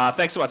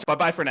 Thanks so much. Bye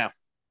bye for now.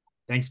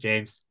 Thanks,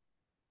 James.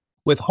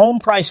 With home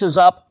prices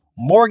up,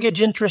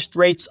 mortgage interest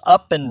rates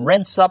up, and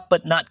rents up,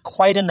 but not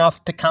quite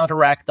enough to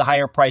counteract the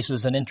higher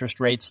prices and interest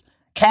rates,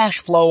 cash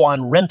flow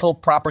on rental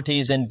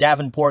properties in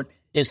Davenport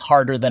is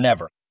harder than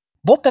ever.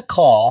 Book a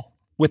call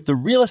with the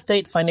Real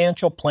Estate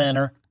Financial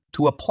Planner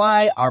to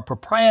apply our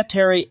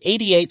proprietary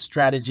 88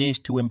 strategies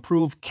to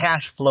improve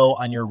cash flow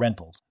on your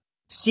rentals.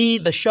 See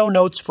the show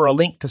notes for a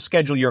link to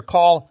schedule your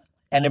call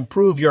and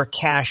improve your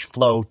cash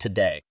flow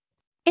today.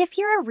 If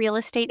you're a real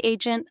estate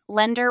agent,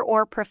 lender,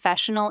 or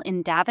professional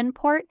in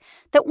Davenport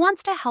that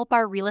wants to help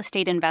our real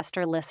estate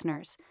investor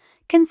listeners,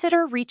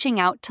 consider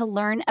reaching out to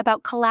learn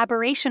about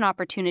collaboration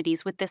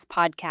opportunities with this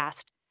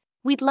podcast.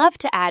 We'd love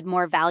to add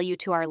more value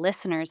to our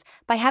listeners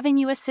by having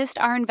you assist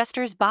our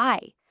investors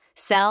buy,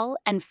 sell,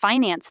 and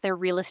finance their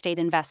real estate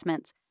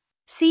investments.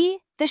 See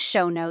the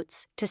show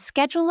notes to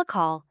schedule a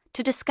call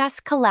to discuss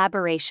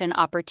collaboration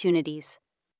opportunities.